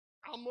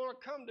 I'm going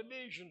to come to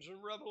visions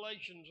and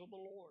revelations of the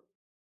Lord.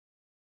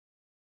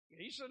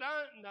 He said,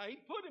 now he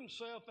put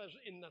himself as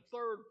in the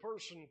third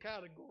person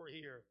category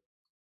here.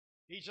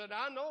 He said,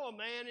 I know a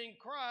man in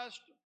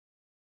Christ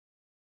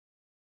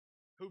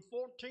who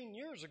 14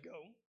 years ago,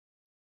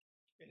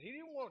 and he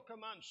didn't want to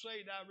come out and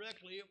say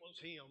directly it was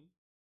him,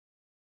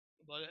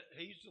 but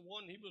he's the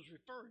one he was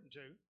referring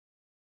to.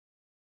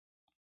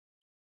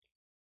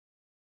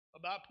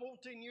 About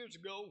 14 years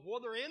ago,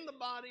 whether in the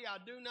body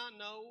I do not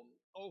know,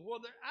 or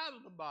whether out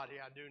of the body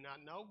I do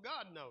not know,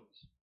 God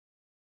knows.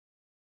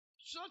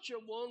 Such a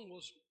one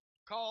was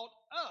caught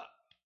up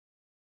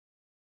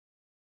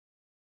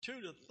to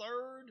the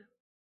third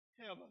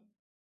heaven.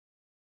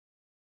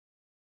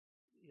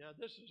 Yeah,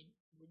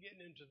 we're getting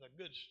into the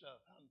good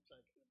stuff I'm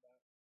thinking about.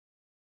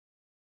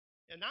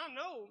 And I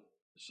know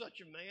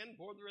such a man,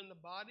 whether in the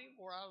body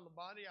or out of the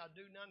body, I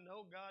do not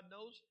know, God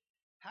knows,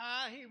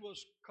 how he was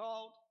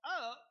caught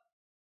up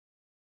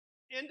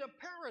into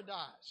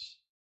paradise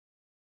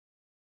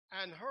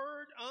and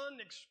heard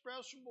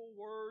unexpressible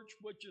words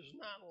which is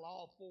not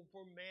lawful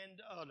for man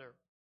to utter.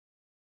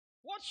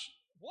 What's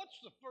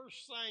the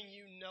first thing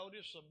you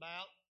notice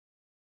about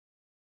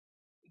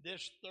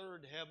this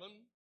third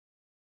heaven,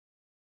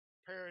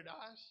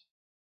 paradise?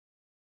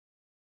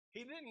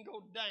 He didn't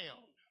go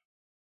down.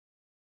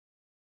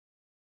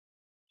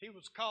 He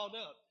was caught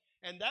up.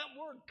 And that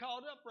word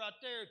caught up right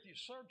there, if you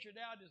search it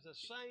out, is the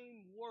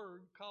same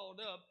word called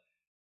up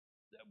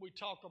that we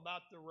talk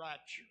about the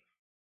rapture.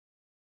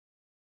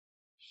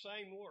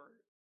 Same word.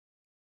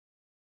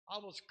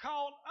 I was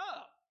caught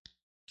up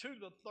to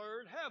the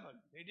third heaven.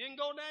 He didn't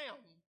go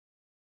down,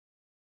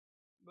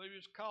 but he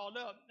was caught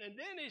up. And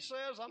then he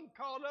says, I'm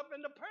caught up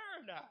into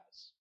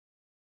paradise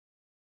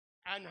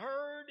and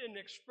heard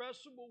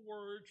inexpressible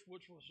words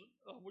which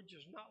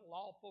is not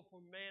lawful for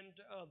man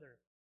to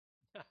utter.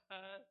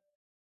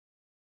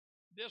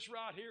 This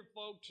right here,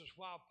 folks, is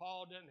why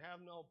Paul didn't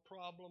have no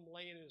problem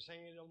laying his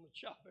hand on the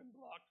chopping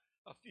block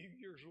a few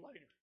years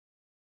later.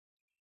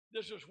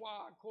 This is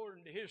why,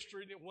 according to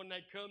history, that when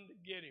they come to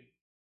get him,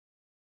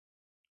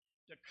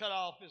 to cut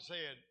off his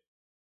head,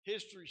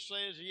 history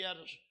says he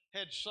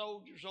had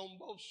soldiers on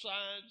both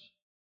sides,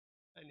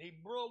 and he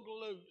broke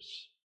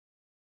loose.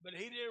 But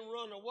he didn't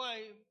run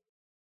away.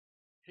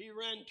 He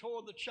ran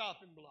toward the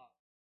chopping block,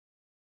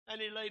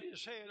 and he laid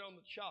his head on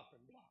the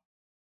chopping block.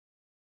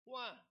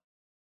 Why?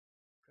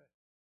 Okay.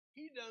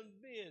 He done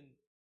been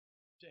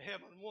to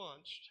heaven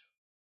once.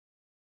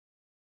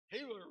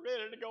 He was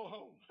ready to go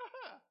home.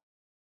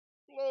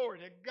 Glory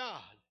to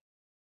God.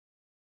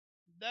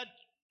 That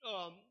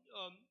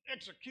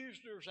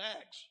executioner's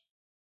axe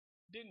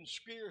didn't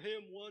scare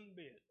him one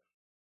bit.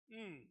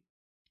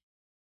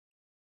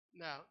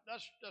 Now,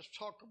 let's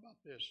talk about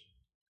this.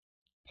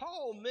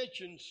 Paul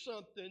mentioned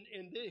something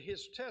in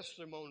his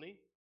testimony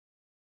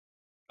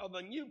of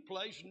a new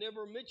place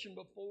never mentioned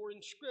before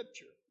in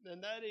Scripture,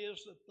 and that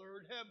is the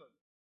third heaven.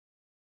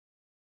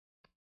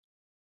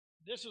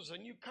 This is a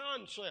new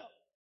concept.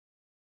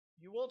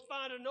 You won't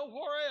find it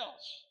nowhere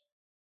else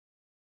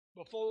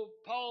before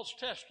Paul's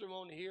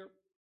testimony here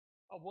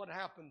of what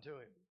happened to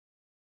him.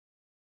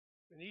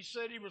 And he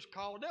said he was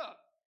called up.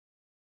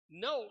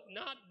 No,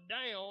 not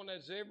down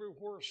as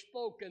everywhere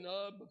spoken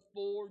of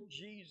before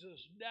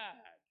Jesus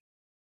died.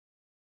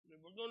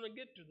 And we're going to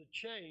get to the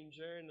change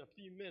there in a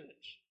few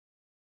minutes.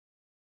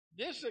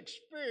 This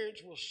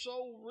experience was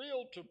so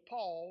real to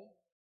Paul.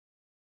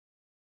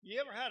 You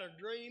ever had a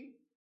dream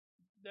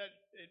that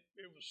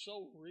it was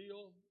so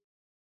real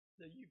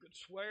that you could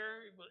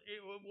swear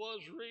it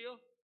was real?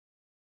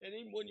 And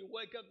even when you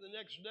wake up the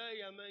next day,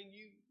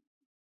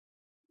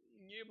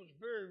 it was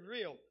very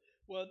real.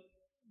 Well,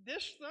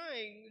 this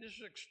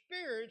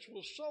experience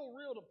was so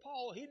real to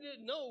Paul, he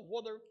didn't know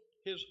whether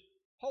his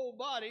whole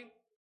body.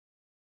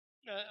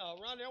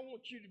 Ronnie, I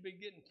want you to be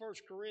getting 1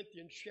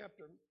 Corinthians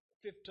chapter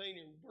 15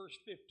 and verse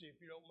 50,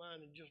 if you don't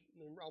mind, and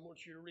I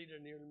want you to read it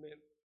in here in a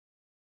minute.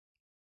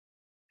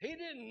 He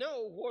didn't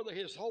know whether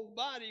his whole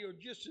body or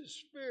just his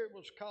spirit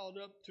was called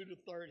up to the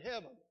third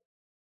heaven.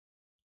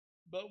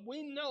 But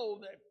we know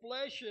that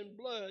flesh and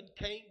blood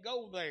can't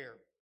go there.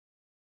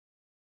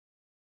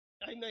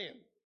 Amen.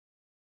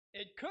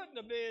 It couldn't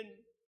have been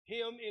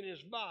him in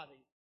his body.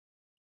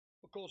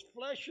 Because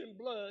flesh and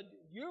blood,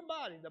 your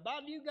body, the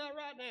body you got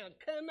right now,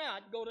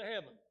 cannot go to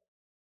heaven.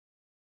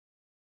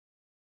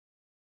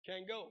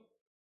 Can't go.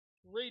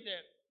 Read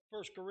that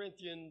 1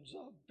 Corinthians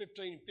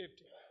 15:50.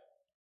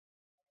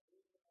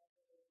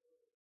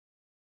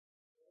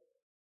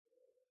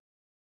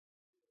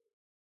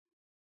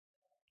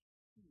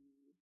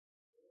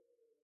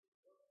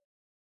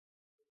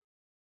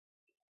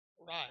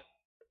 Right.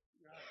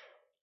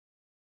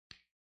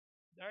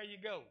 There you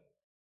go.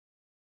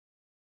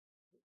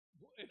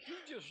 if you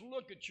just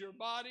look at your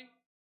body,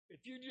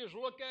 if you just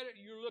look at it,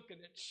 you're looking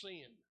at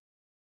sin.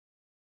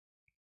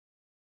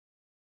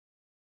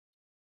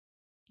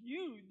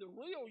 You, the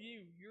real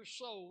you, your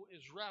soul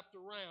is wrapped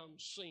around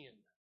sin.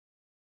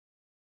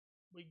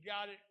 We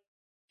got it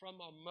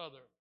from our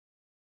mother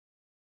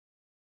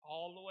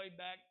all the way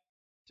back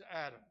to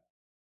Adam.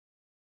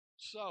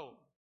 So,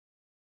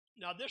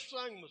 now this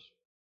thing was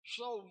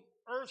so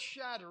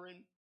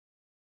earth-shattering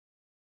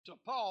to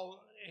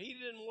Paul, he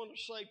didn't want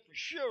to say for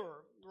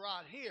sure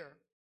right here,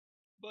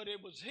 but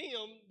it was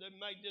him that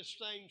made this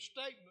same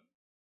statement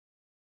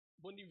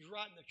when he was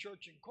writing the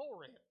church in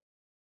Corinth.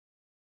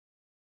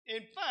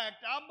 In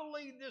fact, I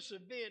believe this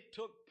event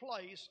took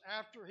place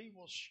after he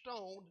was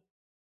stoned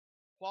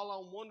while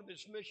on one of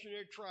his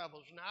missionary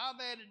travels. Now,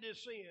 I've added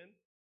this in,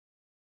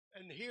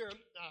 and here,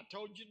 I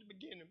told you at the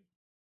beginning,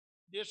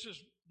 this is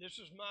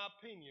my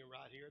opinion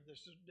right here.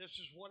 This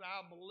is what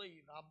I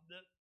believe.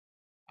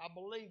 I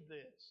believe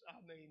this.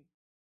 I mean,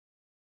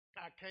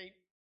 I can't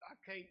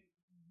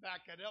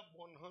back it up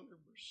 100%.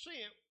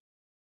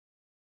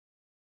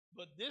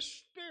 But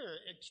this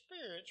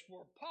experience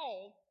where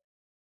Paul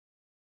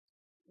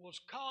was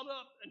caught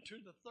up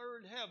into the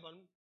third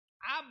heaven,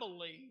 I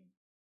believe,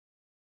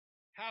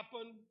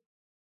 happened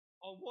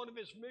on one of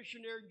his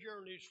missionary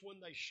journeys when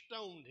they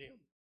stoned him.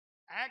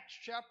 Acts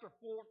chapter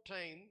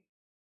 14,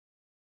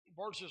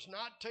 verses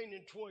 19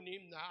 and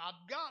 20. Now,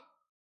 I've got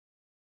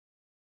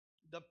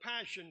the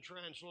Passion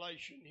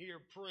Translation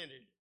here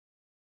printed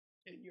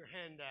in your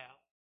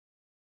handout.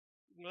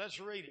 Let's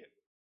read it.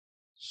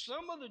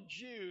 Some of the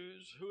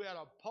Jews who had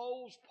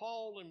opposed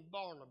Paul and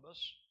Barnabas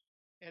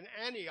in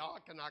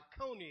Antioch and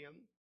Iconium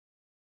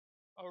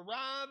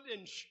arrived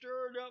and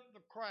stirred up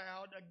the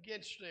crowd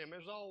against them.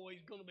 There's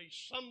always going to be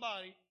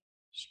somebody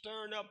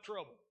stirring up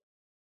trouble.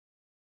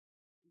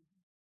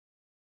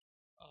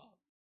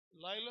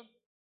 Layla,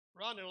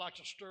 Ronnie likes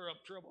to stir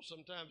up trouble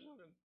sometimes.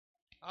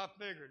 I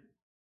figured.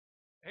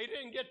 He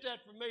didn't get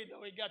that from me,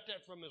 though. He got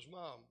that from his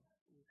mom.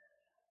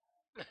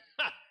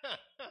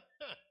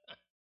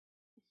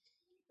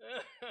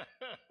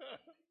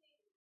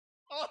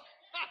 Oh.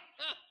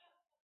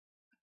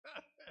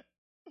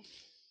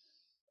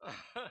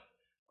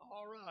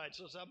 All right,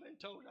 since I've been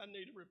told I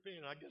need to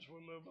repent, I guess we'll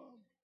move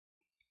on.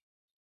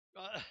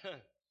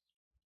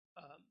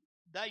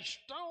 They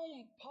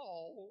stoned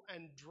Paul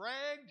and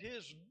dragged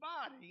his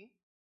body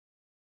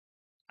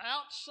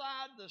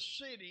outside the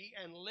city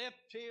and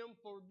left him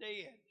for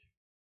dead.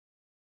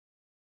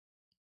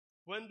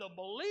 When the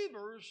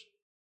believers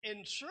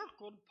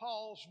encircled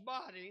Paul's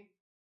body,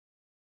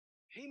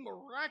 he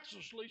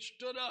miraculously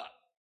stood up.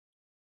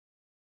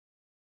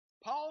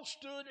 Paul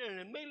stood and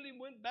immediately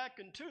went back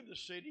into the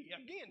city.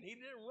 Again, he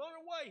didn't run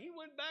away. He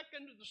went back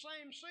into the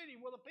same city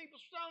where the people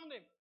stoned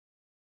him.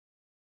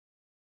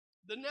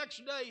 The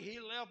next day, he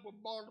left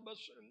with Barnabas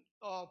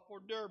for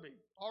Derbe.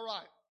 All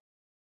right.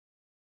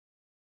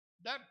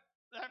 That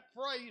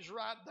phrase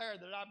right there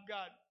that I've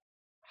got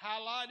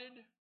highlighted,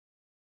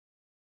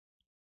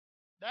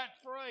 that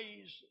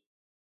phrase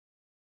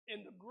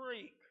in the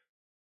Greek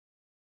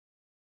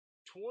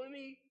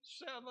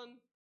 27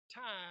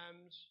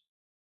 times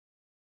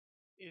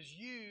is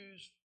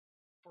used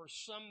for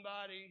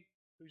somebody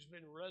who's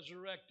been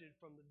resurrected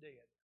from the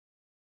dead.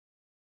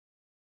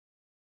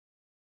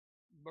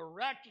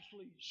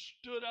 Miraculously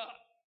stood up.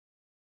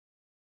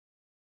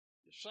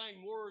 The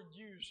same word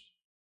used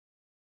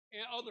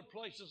in other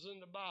places in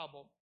the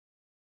Bible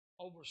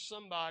over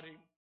somebody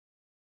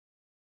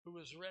who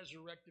was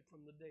resurrected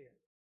from the dead.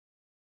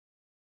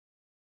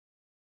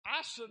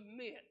 I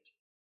submit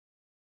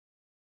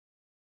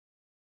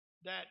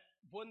that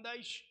when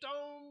they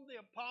stoned the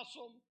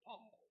Apostle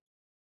Paul,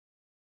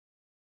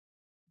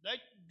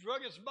 they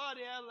drug his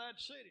body out of that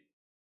city.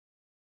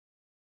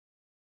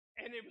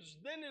 And it was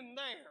then and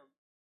there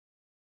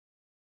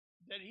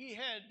that he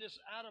had this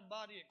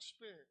out-of-body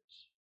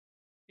experience.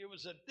 It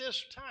was at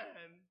this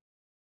time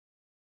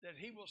that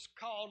he was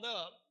called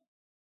up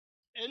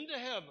into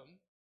heaven,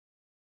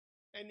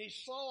 and he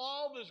saw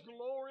all this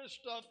glorious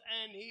stuff,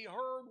 and he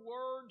heard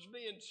words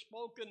being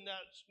spoken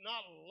that's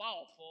not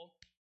lawful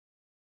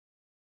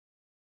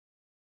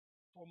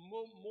for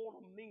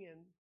mortal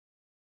men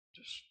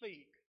to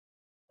speak.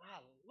 My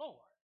Lord,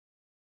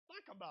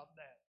 think about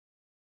that.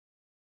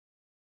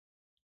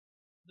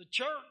 The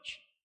church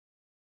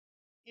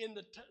in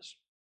the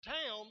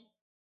town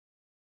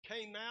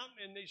came out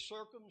and they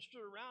stood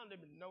around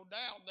him, and no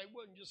doubt they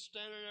wasn't just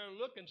standing there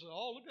looking and saying,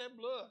 "Oh, look at that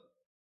blood."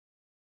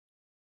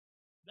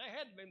 They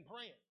had been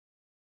praying.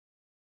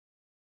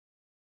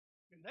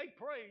 And they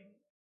prayed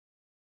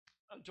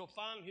until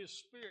finally his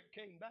spirit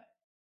came back.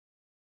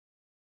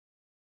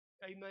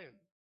 Amen.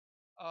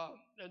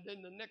 And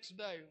then the next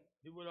day,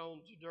 he went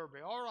on to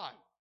Derbe. All right.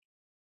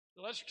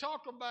 Let's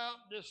talk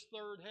about this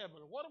third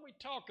heaven. What are we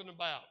talking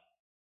about?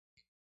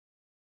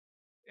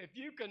 If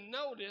you can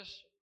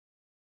notice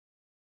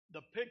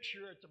the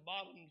picture at the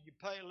bottom of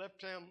your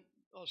left-hand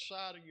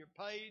side of your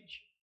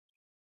page,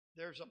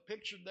 there's a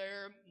picture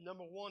there,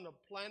 number one, of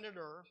planet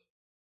Earth.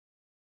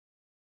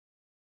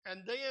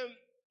 And then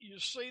you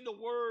see the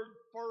word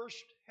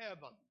first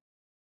heaven.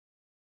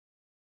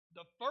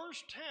 The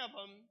first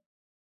heaven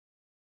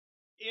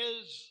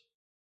is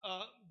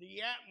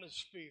the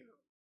atmosphere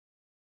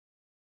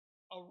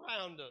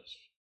around us.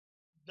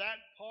 That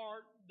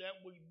part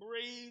that we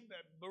breathe,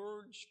 that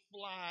birds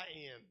fly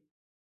in.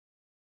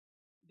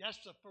 That's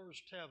the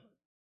first heaven.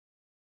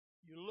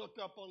 You look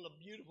up on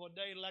a beautiful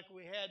day like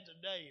we had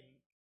today,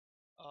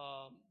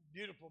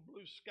 beautiful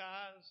blue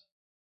skies.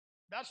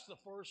 That's the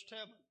first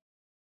heaven.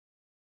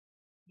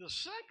 The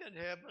second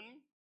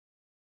heaven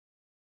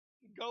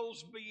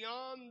goes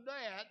beyond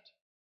that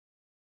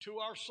to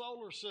our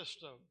solar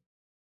system,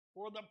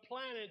 where the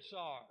planets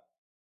are,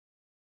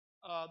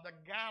 the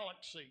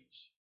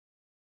galaxies.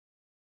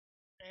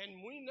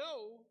 And we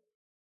know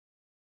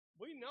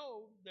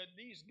that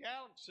these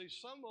galaxies,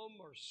 some of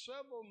them are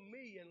several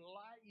million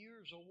light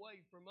years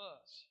away from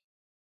us.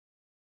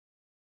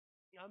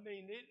 I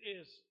mean, it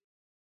is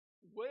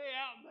way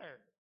out there.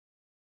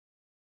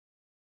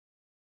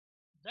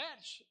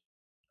 That's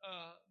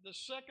the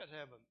second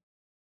heaven.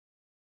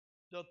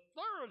 The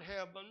third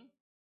heaven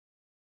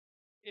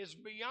is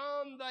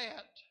beyond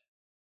that,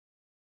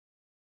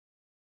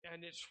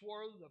 and it's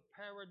where the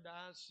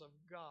paradise of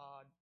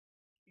God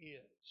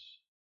is.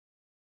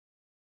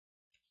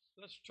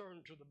 Let's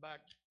turn to the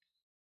back.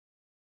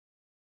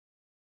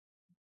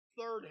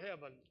 Third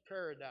heaven,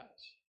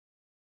 paradise.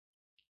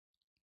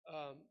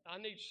 I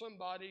need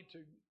somebody to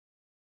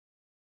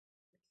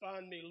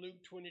find me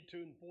Luke 22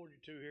 and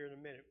 42 here in a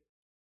minute.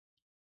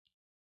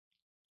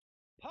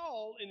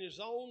 Paul, in his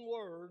own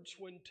words,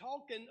 when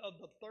talking of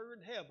the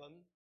third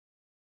heaven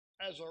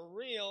as a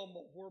realm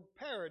of where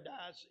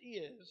paradise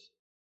is,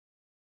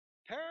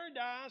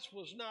 paradise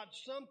was not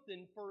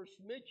something first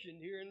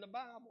mentioned here in the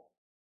Bible.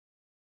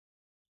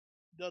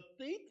 The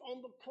thief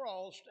on the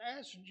cross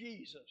asked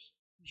Jesus,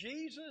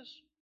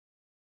 Jesus,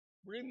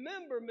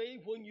 remember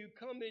me when you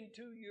come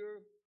into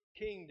your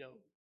kingdom.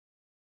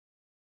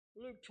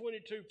 Luke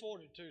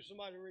 22:42.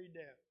 Somebody read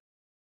that.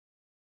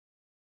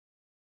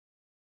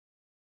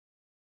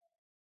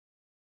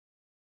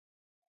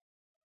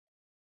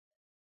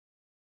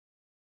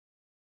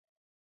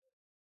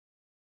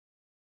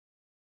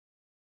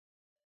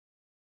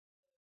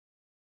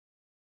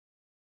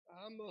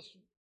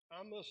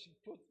 I must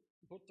have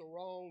put the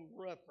wrong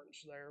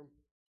reference there.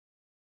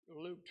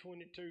 Luke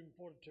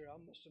 22:42. I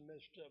must have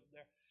messed up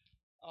there.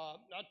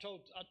 I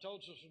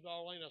told Sister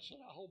Darlene, I said,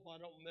 I hope I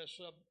don't mess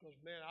up because,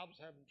 man, I was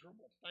having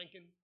trouble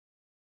thinking.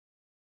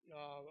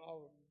 I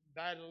was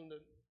battling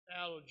the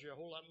allergy a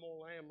whole lot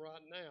more than I am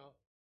right now.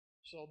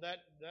 So that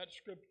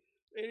script,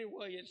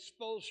 anyway, it's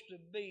supposed to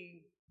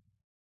be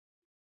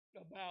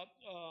about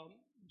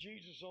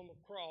Jesus on the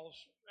cross,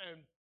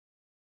 and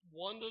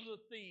one of the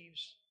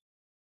thieves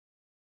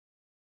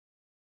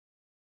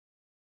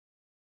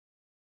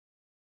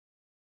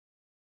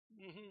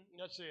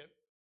that's it.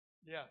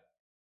 Yeah.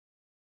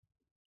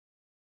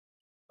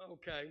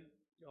 Okay.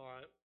 All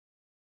right.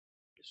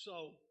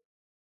 So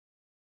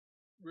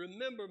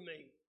remember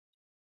me.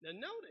 Now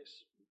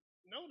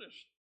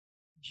notice,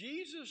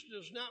 Jesus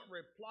does not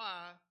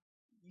reply,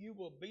 you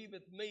will be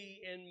with me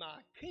in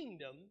my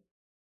kingdom,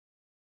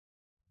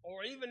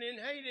 or even in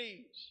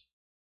Hades,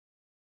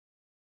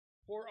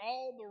 where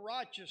all the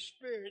righteous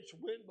spirits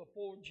went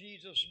before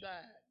Jesus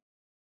died.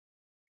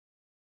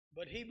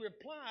 But he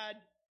replied,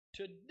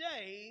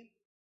 today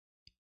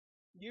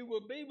you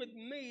will be with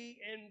me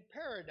in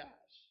paradise.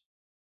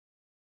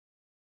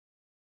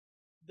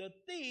 The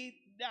thief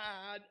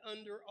died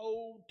under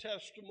Old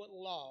Testament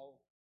law.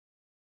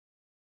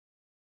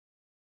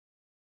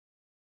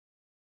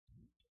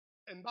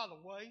 And by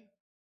the way,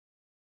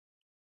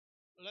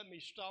 let me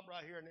stop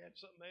right here and add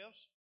something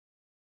else.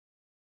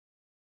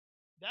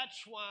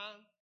 That's why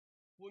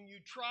when you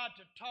try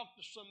to talk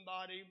to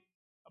somebody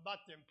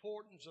about the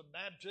importance of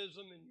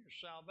baptism and your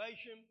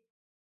salvation,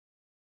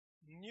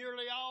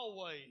 nearly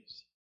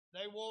always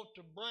they want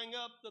to bring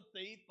up the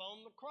thief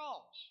on the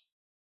cross.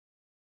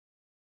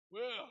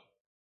 Well,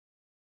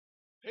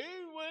 he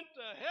went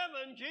to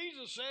heaven.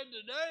 Jesus said,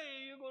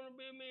 today you're going to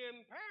be me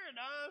in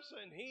paradise,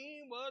 and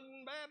he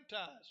wasn't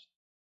baptized.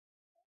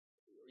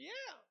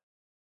 Yeah,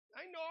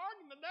 ain't no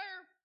argument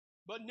there.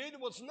 But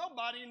neither was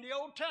nobody in the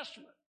Old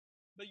Testament.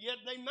 But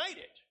yet they made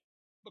it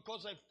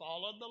because they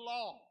followed the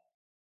law.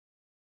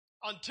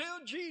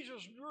 Until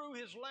Jesus drew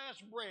his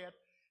last breath,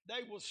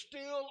 they were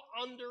still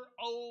under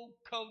old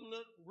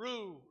covenant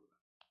rule.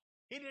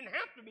 He didn't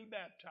have to be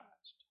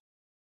baptized.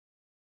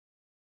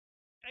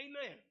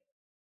 Amen.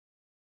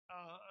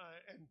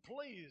 And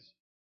please,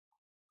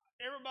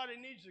 everybody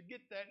needs to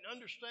get that and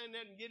understand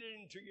that and get it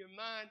into your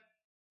mind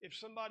if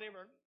somebody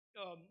ever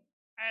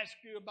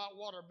asks you about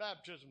water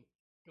baptism.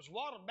 Because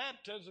water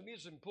baptism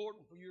is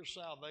important for your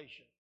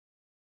salvation.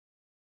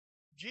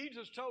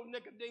 Jesus told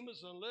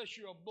Nicodemus, unless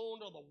you are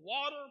born of the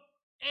water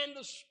and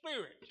the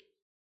Spirit,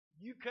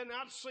 you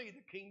cannot see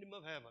the kingdom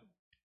of heaven.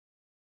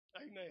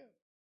 Amen.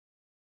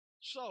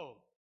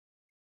 So,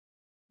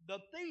 the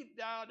thief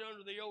died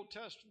under the Old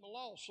Testament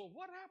law. So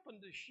what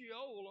happened to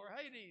Sheol or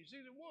Hades?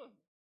 Either one.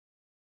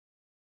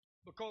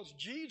 because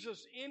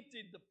Jesus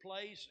emptied the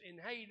place in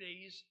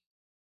Hades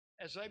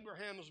as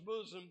Abraham's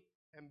bosom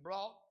and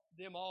brought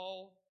them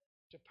all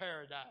to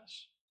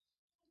paradise.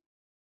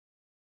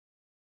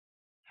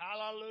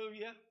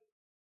 Hallelujah.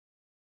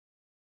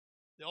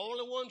 The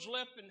only ones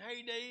left in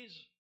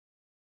Hades,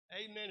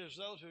 amen, is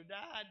those who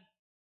died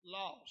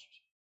lost.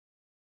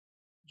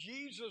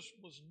 Jesus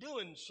was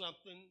doing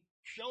something,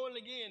 showing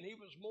again he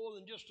was more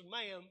than just a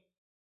man.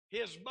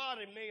 His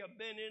body may have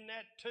been in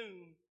that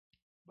tomb,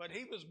 but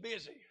he was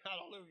busy.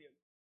 Hallelujah.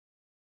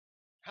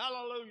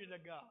 Hallelujah to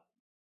God.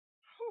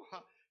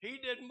 He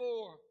did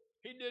more.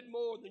 He did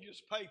more than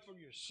just pay for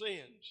your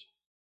sins.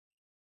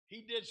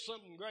 He did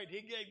something great.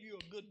 He gave you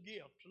a good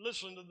gift.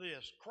 Listen to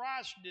this.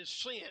 Christ's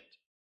descent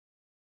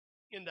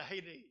into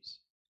Hades.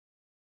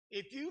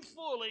 If you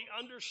fully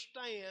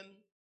understand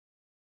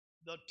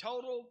the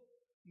total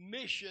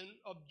mission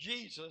of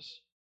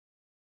Jesus,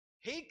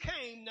 he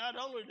came not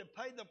only to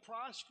pay the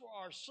price for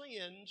our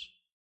sins,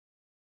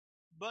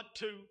 but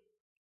to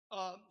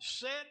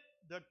set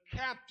the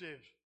captive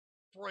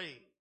free.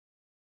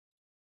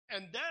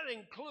 And that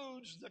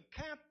includes the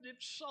captive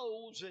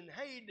souls in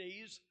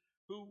Hades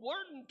who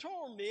weren't in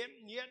torment,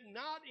 yet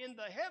not in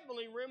the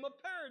heavenly realm of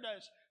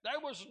paradise. They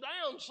was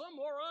down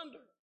somewhere under.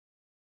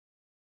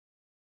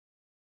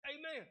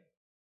 Amen.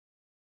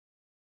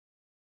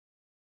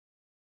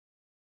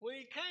 When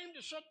he came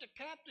to set the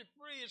captive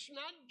free, it's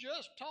not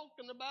just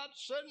talking about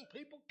setting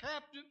people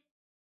captive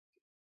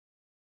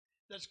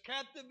that's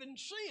captive in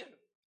sin.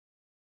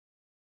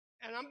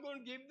 And I'm going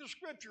to give you the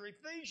scripture,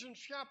 Ephesians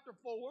chapter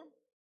 4,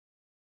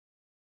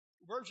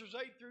 verses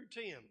 8 through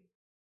 10.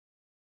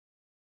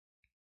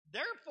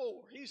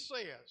 Therefore, he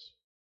says,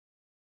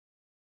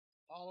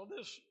 follow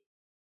this,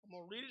 I'm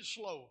going to read it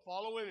slow,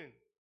 follow with him.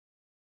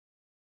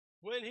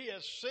 When he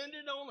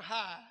ascended on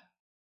high,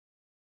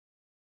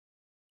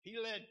 he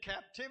led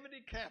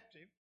captivity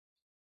captive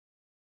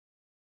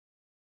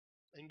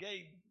and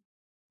gave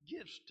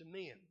gifts to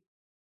men.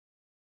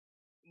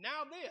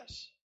 Now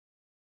this,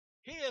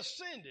 he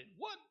ascended.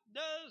 What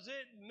does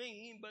it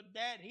mean but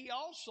that he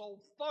also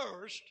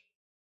first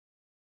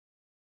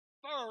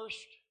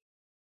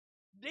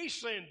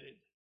descended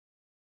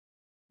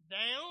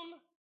down?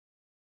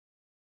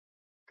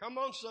 Come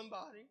on,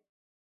 somebody.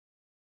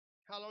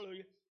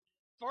 Hallelujah.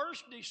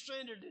 First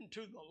descended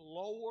into the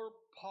lower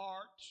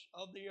parts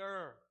of the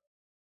earth.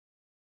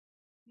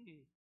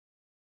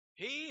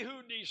 He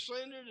who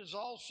descended is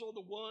also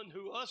the one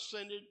who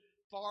ascended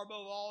far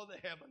above all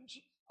the heavens,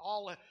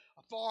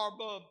 far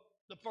above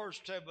the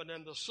first heaven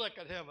and the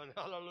second heaven.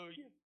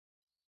 Hallelujah.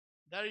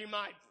 That he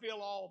might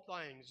fill all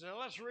things. Now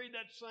let's read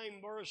that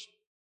same verse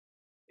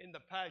in the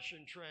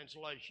Passion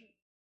Translation.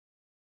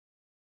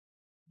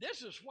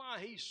 This is why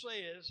he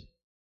says,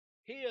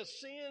 he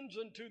ascends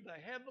into the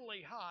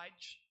heavenly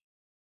heights,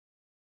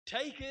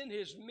 taking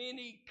his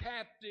many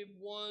captive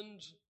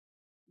ones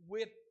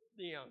with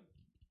them.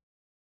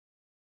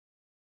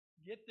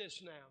 Get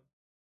this now.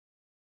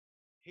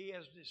 He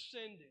has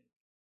descended.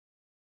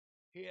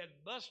 He had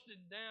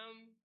busted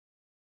down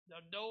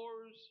the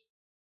doors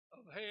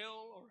of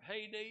hell or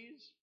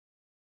Hades,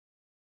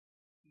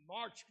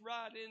 marched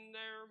right in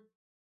there,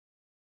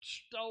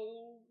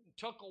 stole,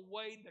 took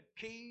away the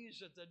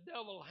keys that the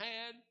devil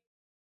had,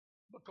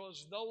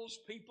 because those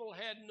people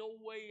had no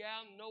way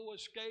out, no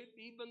escape.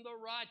 Even the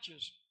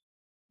righteous,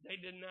 they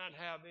did not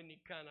have any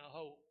kind of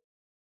hope.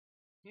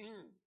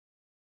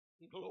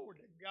 Glory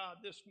to God.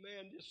 This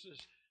man, this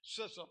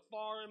sets a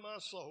fire in my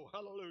soul.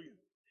 Hallelujah.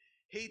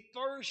 He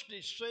first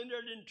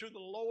descended into the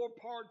lower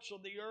parts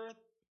of the earth.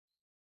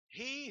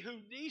 He who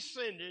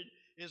descended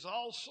is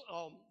also,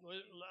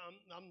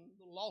 I'm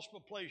lost my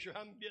place here.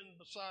 I'm getting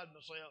beside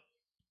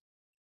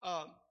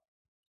myself.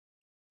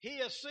 He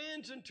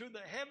ascends into the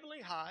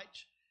heavenly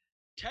heights,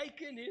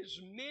 taking his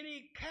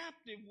many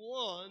captive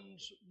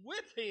ones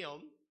with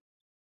him.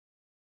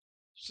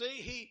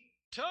 See,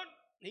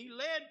 he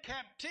led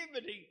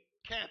captivity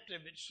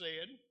captive, it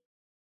said.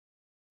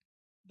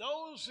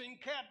 Those in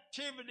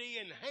captivity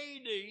in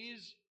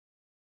Hades,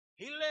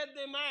 he led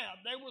them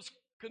out. They was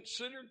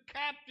considered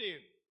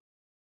captive.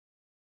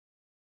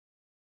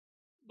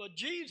 But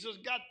Jesus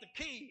got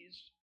the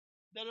keys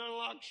that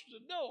unlocks the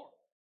door.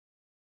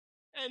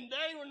 And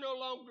they were no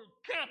longer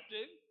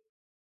captive.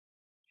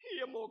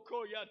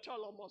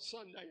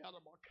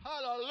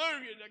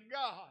 Hallelujah to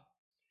God.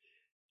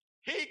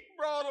 He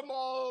brought them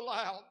all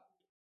out.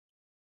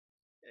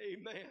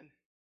 Amen.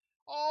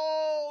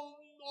 All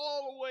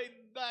the way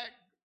back,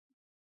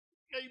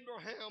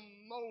 Abraham,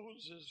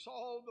 Moses,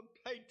 all the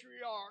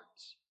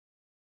patriarchs,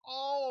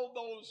 all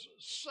those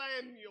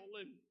Samuel,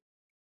 and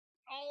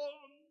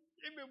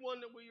everyone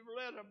that we've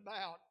read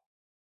about.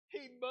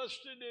 He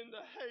busted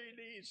into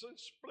Hades and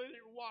split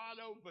it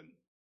wide open.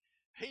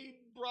 He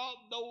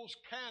brought those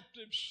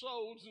captive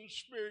souls and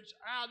spirits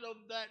out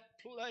of that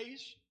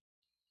place,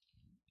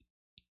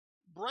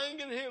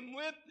 bringing him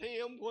with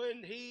him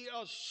when he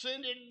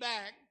ascended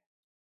back,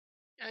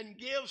 and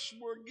gifts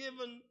were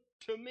given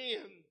to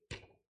men.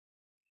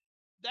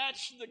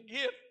 That's the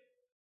gift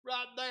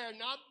right there,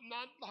 not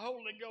the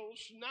Holy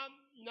Ghost,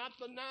 not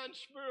the 9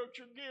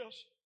 spiritual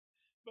gifts,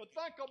 but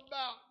think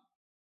about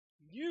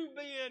you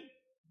being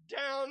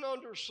down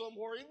under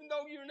somewhere, even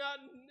though you're not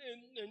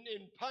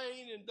in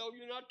pain and though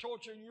you're not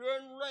tortured, you're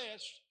in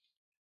rest,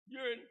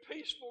 you're in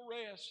peaceful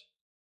rest,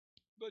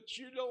 but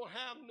you don't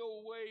have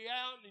no way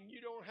out and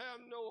you don't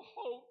have no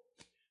hope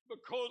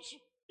because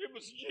it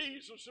was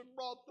Jesus who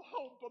brought the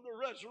hope of the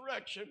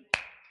resurrection.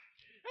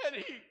 And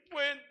he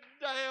went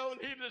down,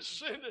 he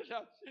descended.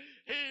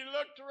 He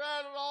looked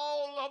around at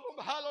all of them.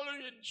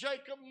 Hallelujah.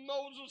 Jacob,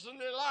 Moses, and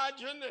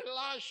Elijah, and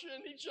Elisha,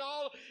 and each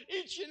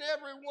and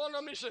every one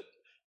of them. He said,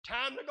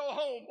 time to go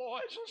home,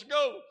 boys. Let's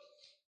go.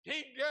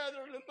 He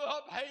gathered them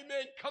up.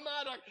 Amen. Come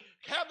out of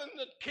having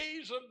the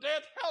keys of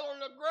death, hell,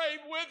 and the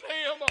grave with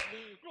him.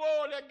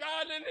 Glory to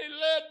God. And he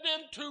led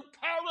them to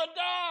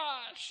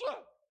paradise.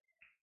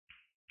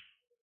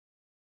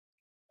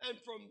 And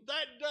from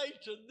that day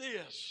to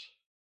this,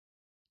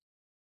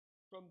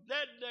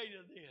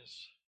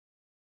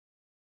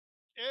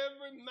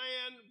 every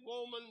man,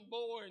 woman,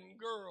 boy, and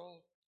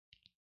girl,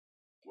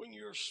 when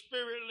your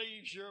spirit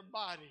leaves your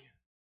body,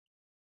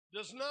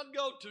 does not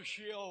go to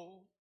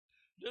Sheol,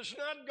 does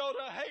not go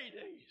to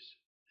Hades,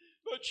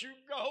 but you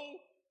go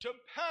to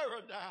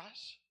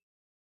paradise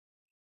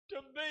to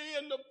be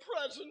in the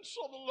presence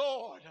of the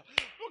Lord.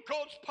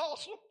 Because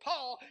Apostle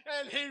Paul,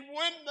 and he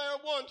went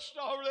there once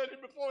already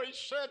before he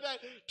said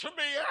that, to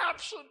be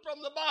absent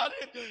from the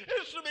body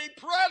is to be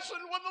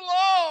present with the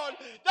Lord.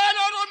 That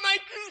ought to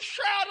make you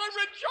shout and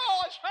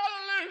rejoice.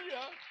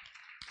 Hallelujah.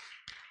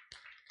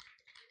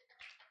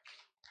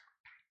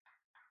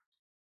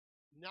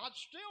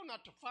 Still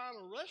not the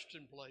final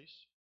resting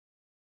place,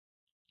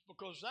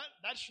 because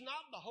that's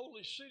not the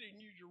holy city,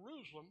 New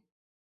Jerusalem.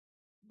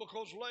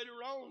 Because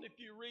later on, if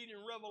you read in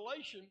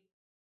Revelation,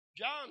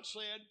 John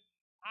said,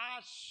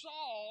 I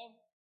saw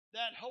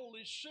that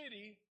holy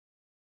city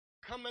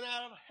coming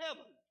out of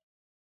heaven.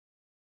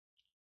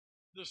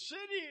 The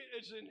city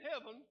is in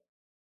heaven,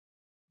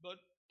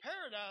 but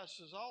paradise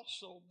is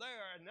also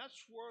there, and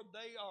that's where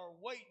they are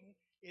waiting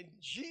in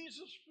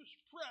Jesus'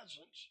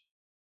 presence.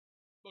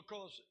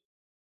 Because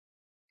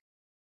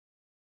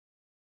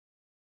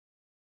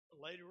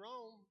later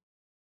on,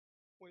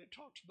 when it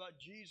talks about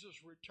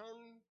Jesus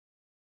returning,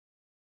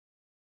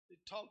 it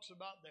talks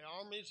about the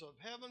armies of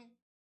heaven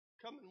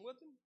coming with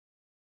him.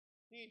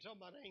 He ain't talking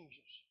about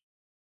angels.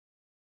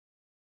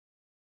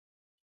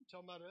 He's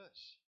talking about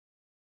us.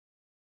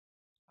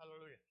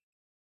 Hallelujah.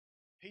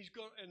 He's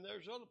going, and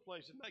there's other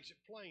place that makes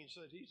it plain,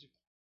 says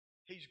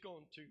he's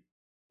going to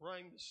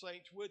bring the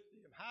saints with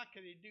him. How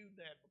can he do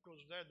that?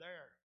 Because they're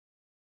there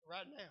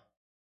right now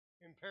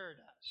in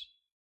paradise.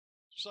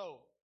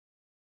 So,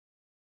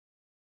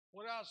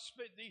 when I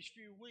spent these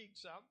few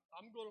weeks,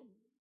 I'm going to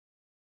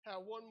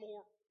have one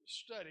more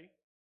study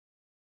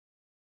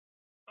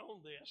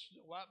on this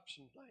to wipe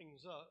some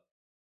things up.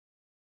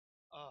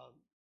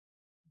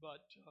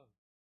 But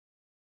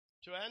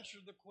to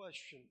answer the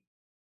question,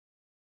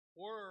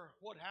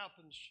 what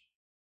happens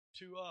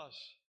to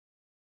us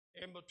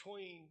in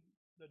between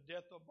the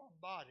death of our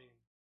body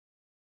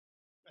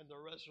and the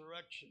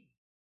resurrection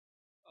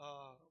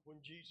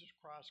when Jesus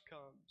Christ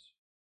comes,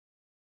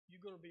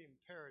 you're going to be in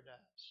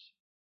paradise.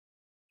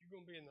 You're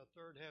going to be in the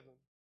third heaven.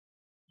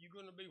 You're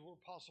going to be where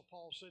Apostle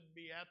Paul said,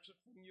 be absent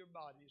from your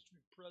body is to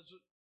be present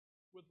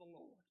with the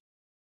Lord.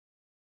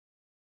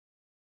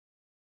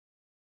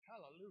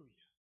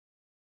 Hallelujah.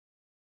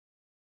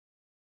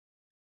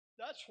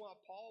 That's why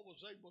Paul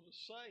was able to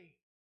say,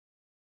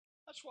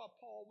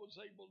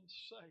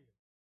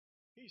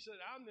 he said,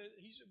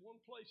 he's at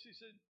one place, he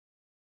said,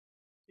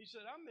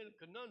 I'm in a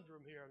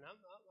conundrum here. And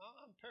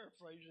I'm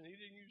paraphrasing. He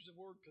didn't use the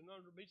word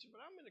conundrum. He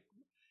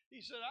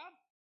said,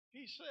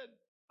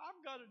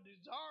 I've got a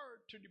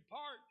desire to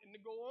depart and to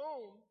go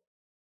on,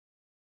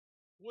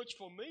 which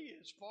for me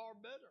is far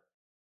better.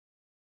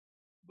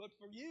 But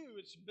for you,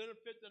 it's a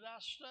benefit that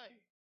I stay.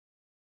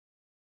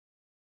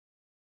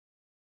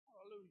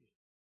 Hallelujah.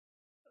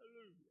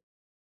 Hallelujah.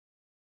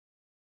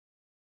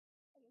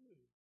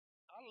 Hallelujah.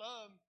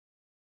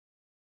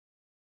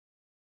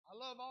 I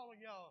love all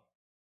of y'all.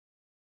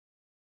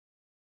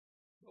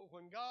 But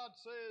when God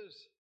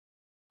says,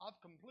 I've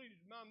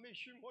completed my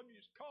mission, what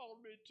He's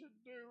called me to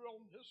do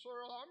on this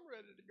earth, I'm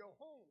ready to go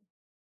home.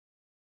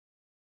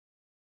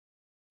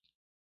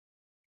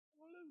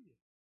 Hallelujah.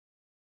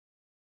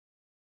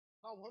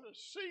 I want to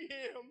see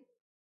Him.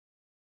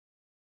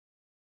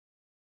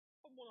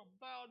 I want to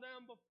bow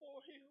down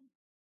before Him.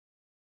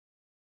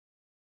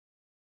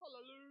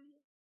 Hallelujah.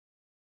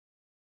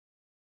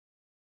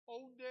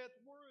 O death,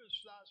 where is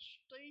thy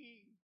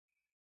sting?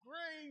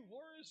 Grave,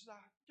 where is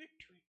thy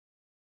victory?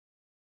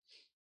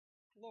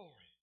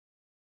 Glory.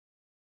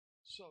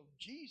 So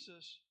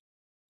Jesus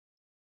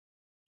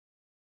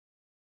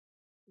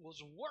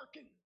was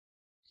working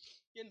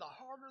in the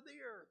heart of the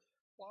earth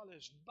while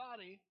His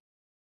body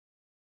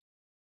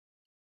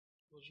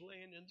was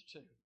laying in the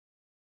tomb.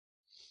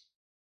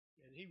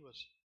 And He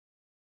was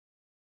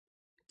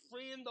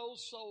freeing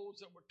those souls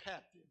that were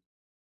captive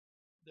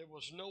There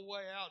was no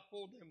way out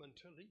for them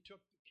until he took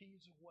the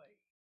keys away.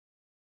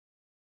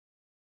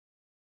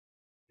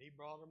 He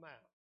brought them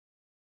out.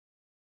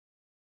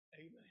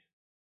 Amen.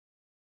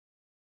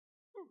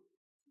 Whew.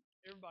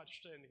 Everybody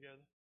stand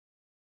together.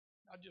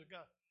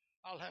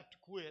 I'll have to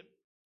quit.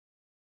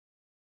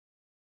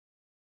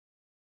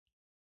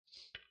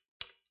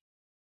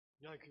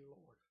 Thank you,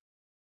 Lord.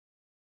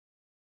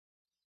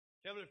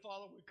 Heavenly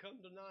Father, we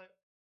come tonight.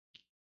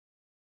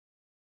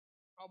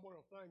 I want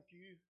to thank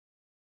you.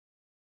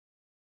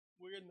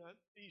 We're in that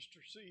Easter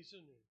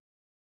season, and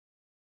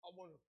I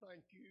want to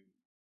thank you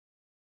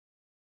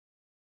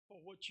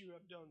for what you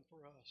have done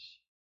for us.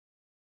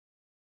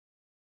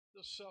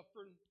 The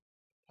suffering,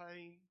 the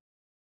pain.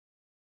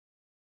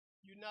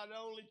 You not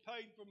only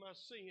paid for my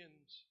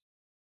sins,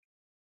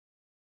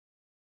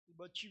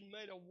 but you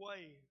made a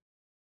way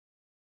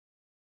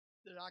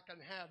that I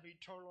can have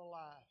eternal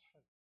life.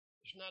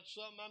 It's not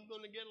something I'm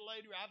going to get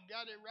later. I've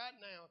got it right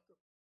now.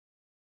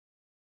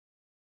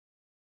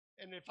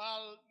 And if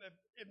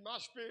my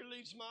spirit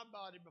leaves my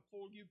body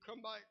before you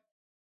come back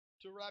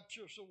to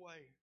rapture us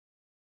away,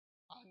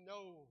 I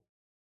know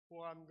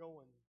where I'm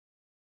going.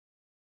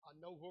 I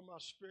know where my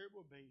spirit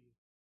will be.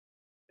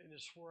 And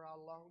it's where I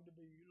long to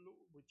be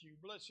with you.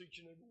 Bless each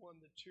and every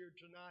one that's here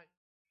tonight.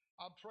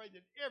 I pray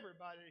that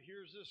everybody that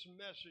hears this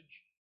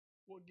message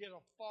will get a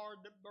fire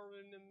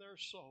burning in their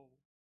soul.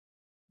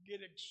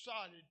 Get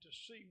excited to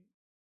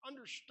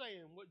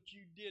understand what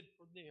you did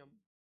for them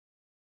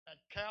at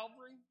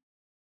Calvary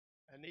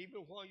and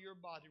even while your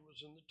body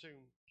was in the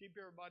tomb. Keep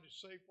everybody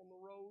safe on the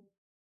road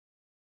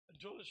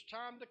until it's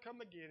time to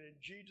come again. In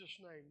Jesus'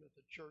 name, let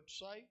the church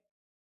say,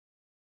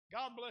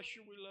 God bless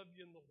you. We love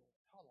you in the Lord.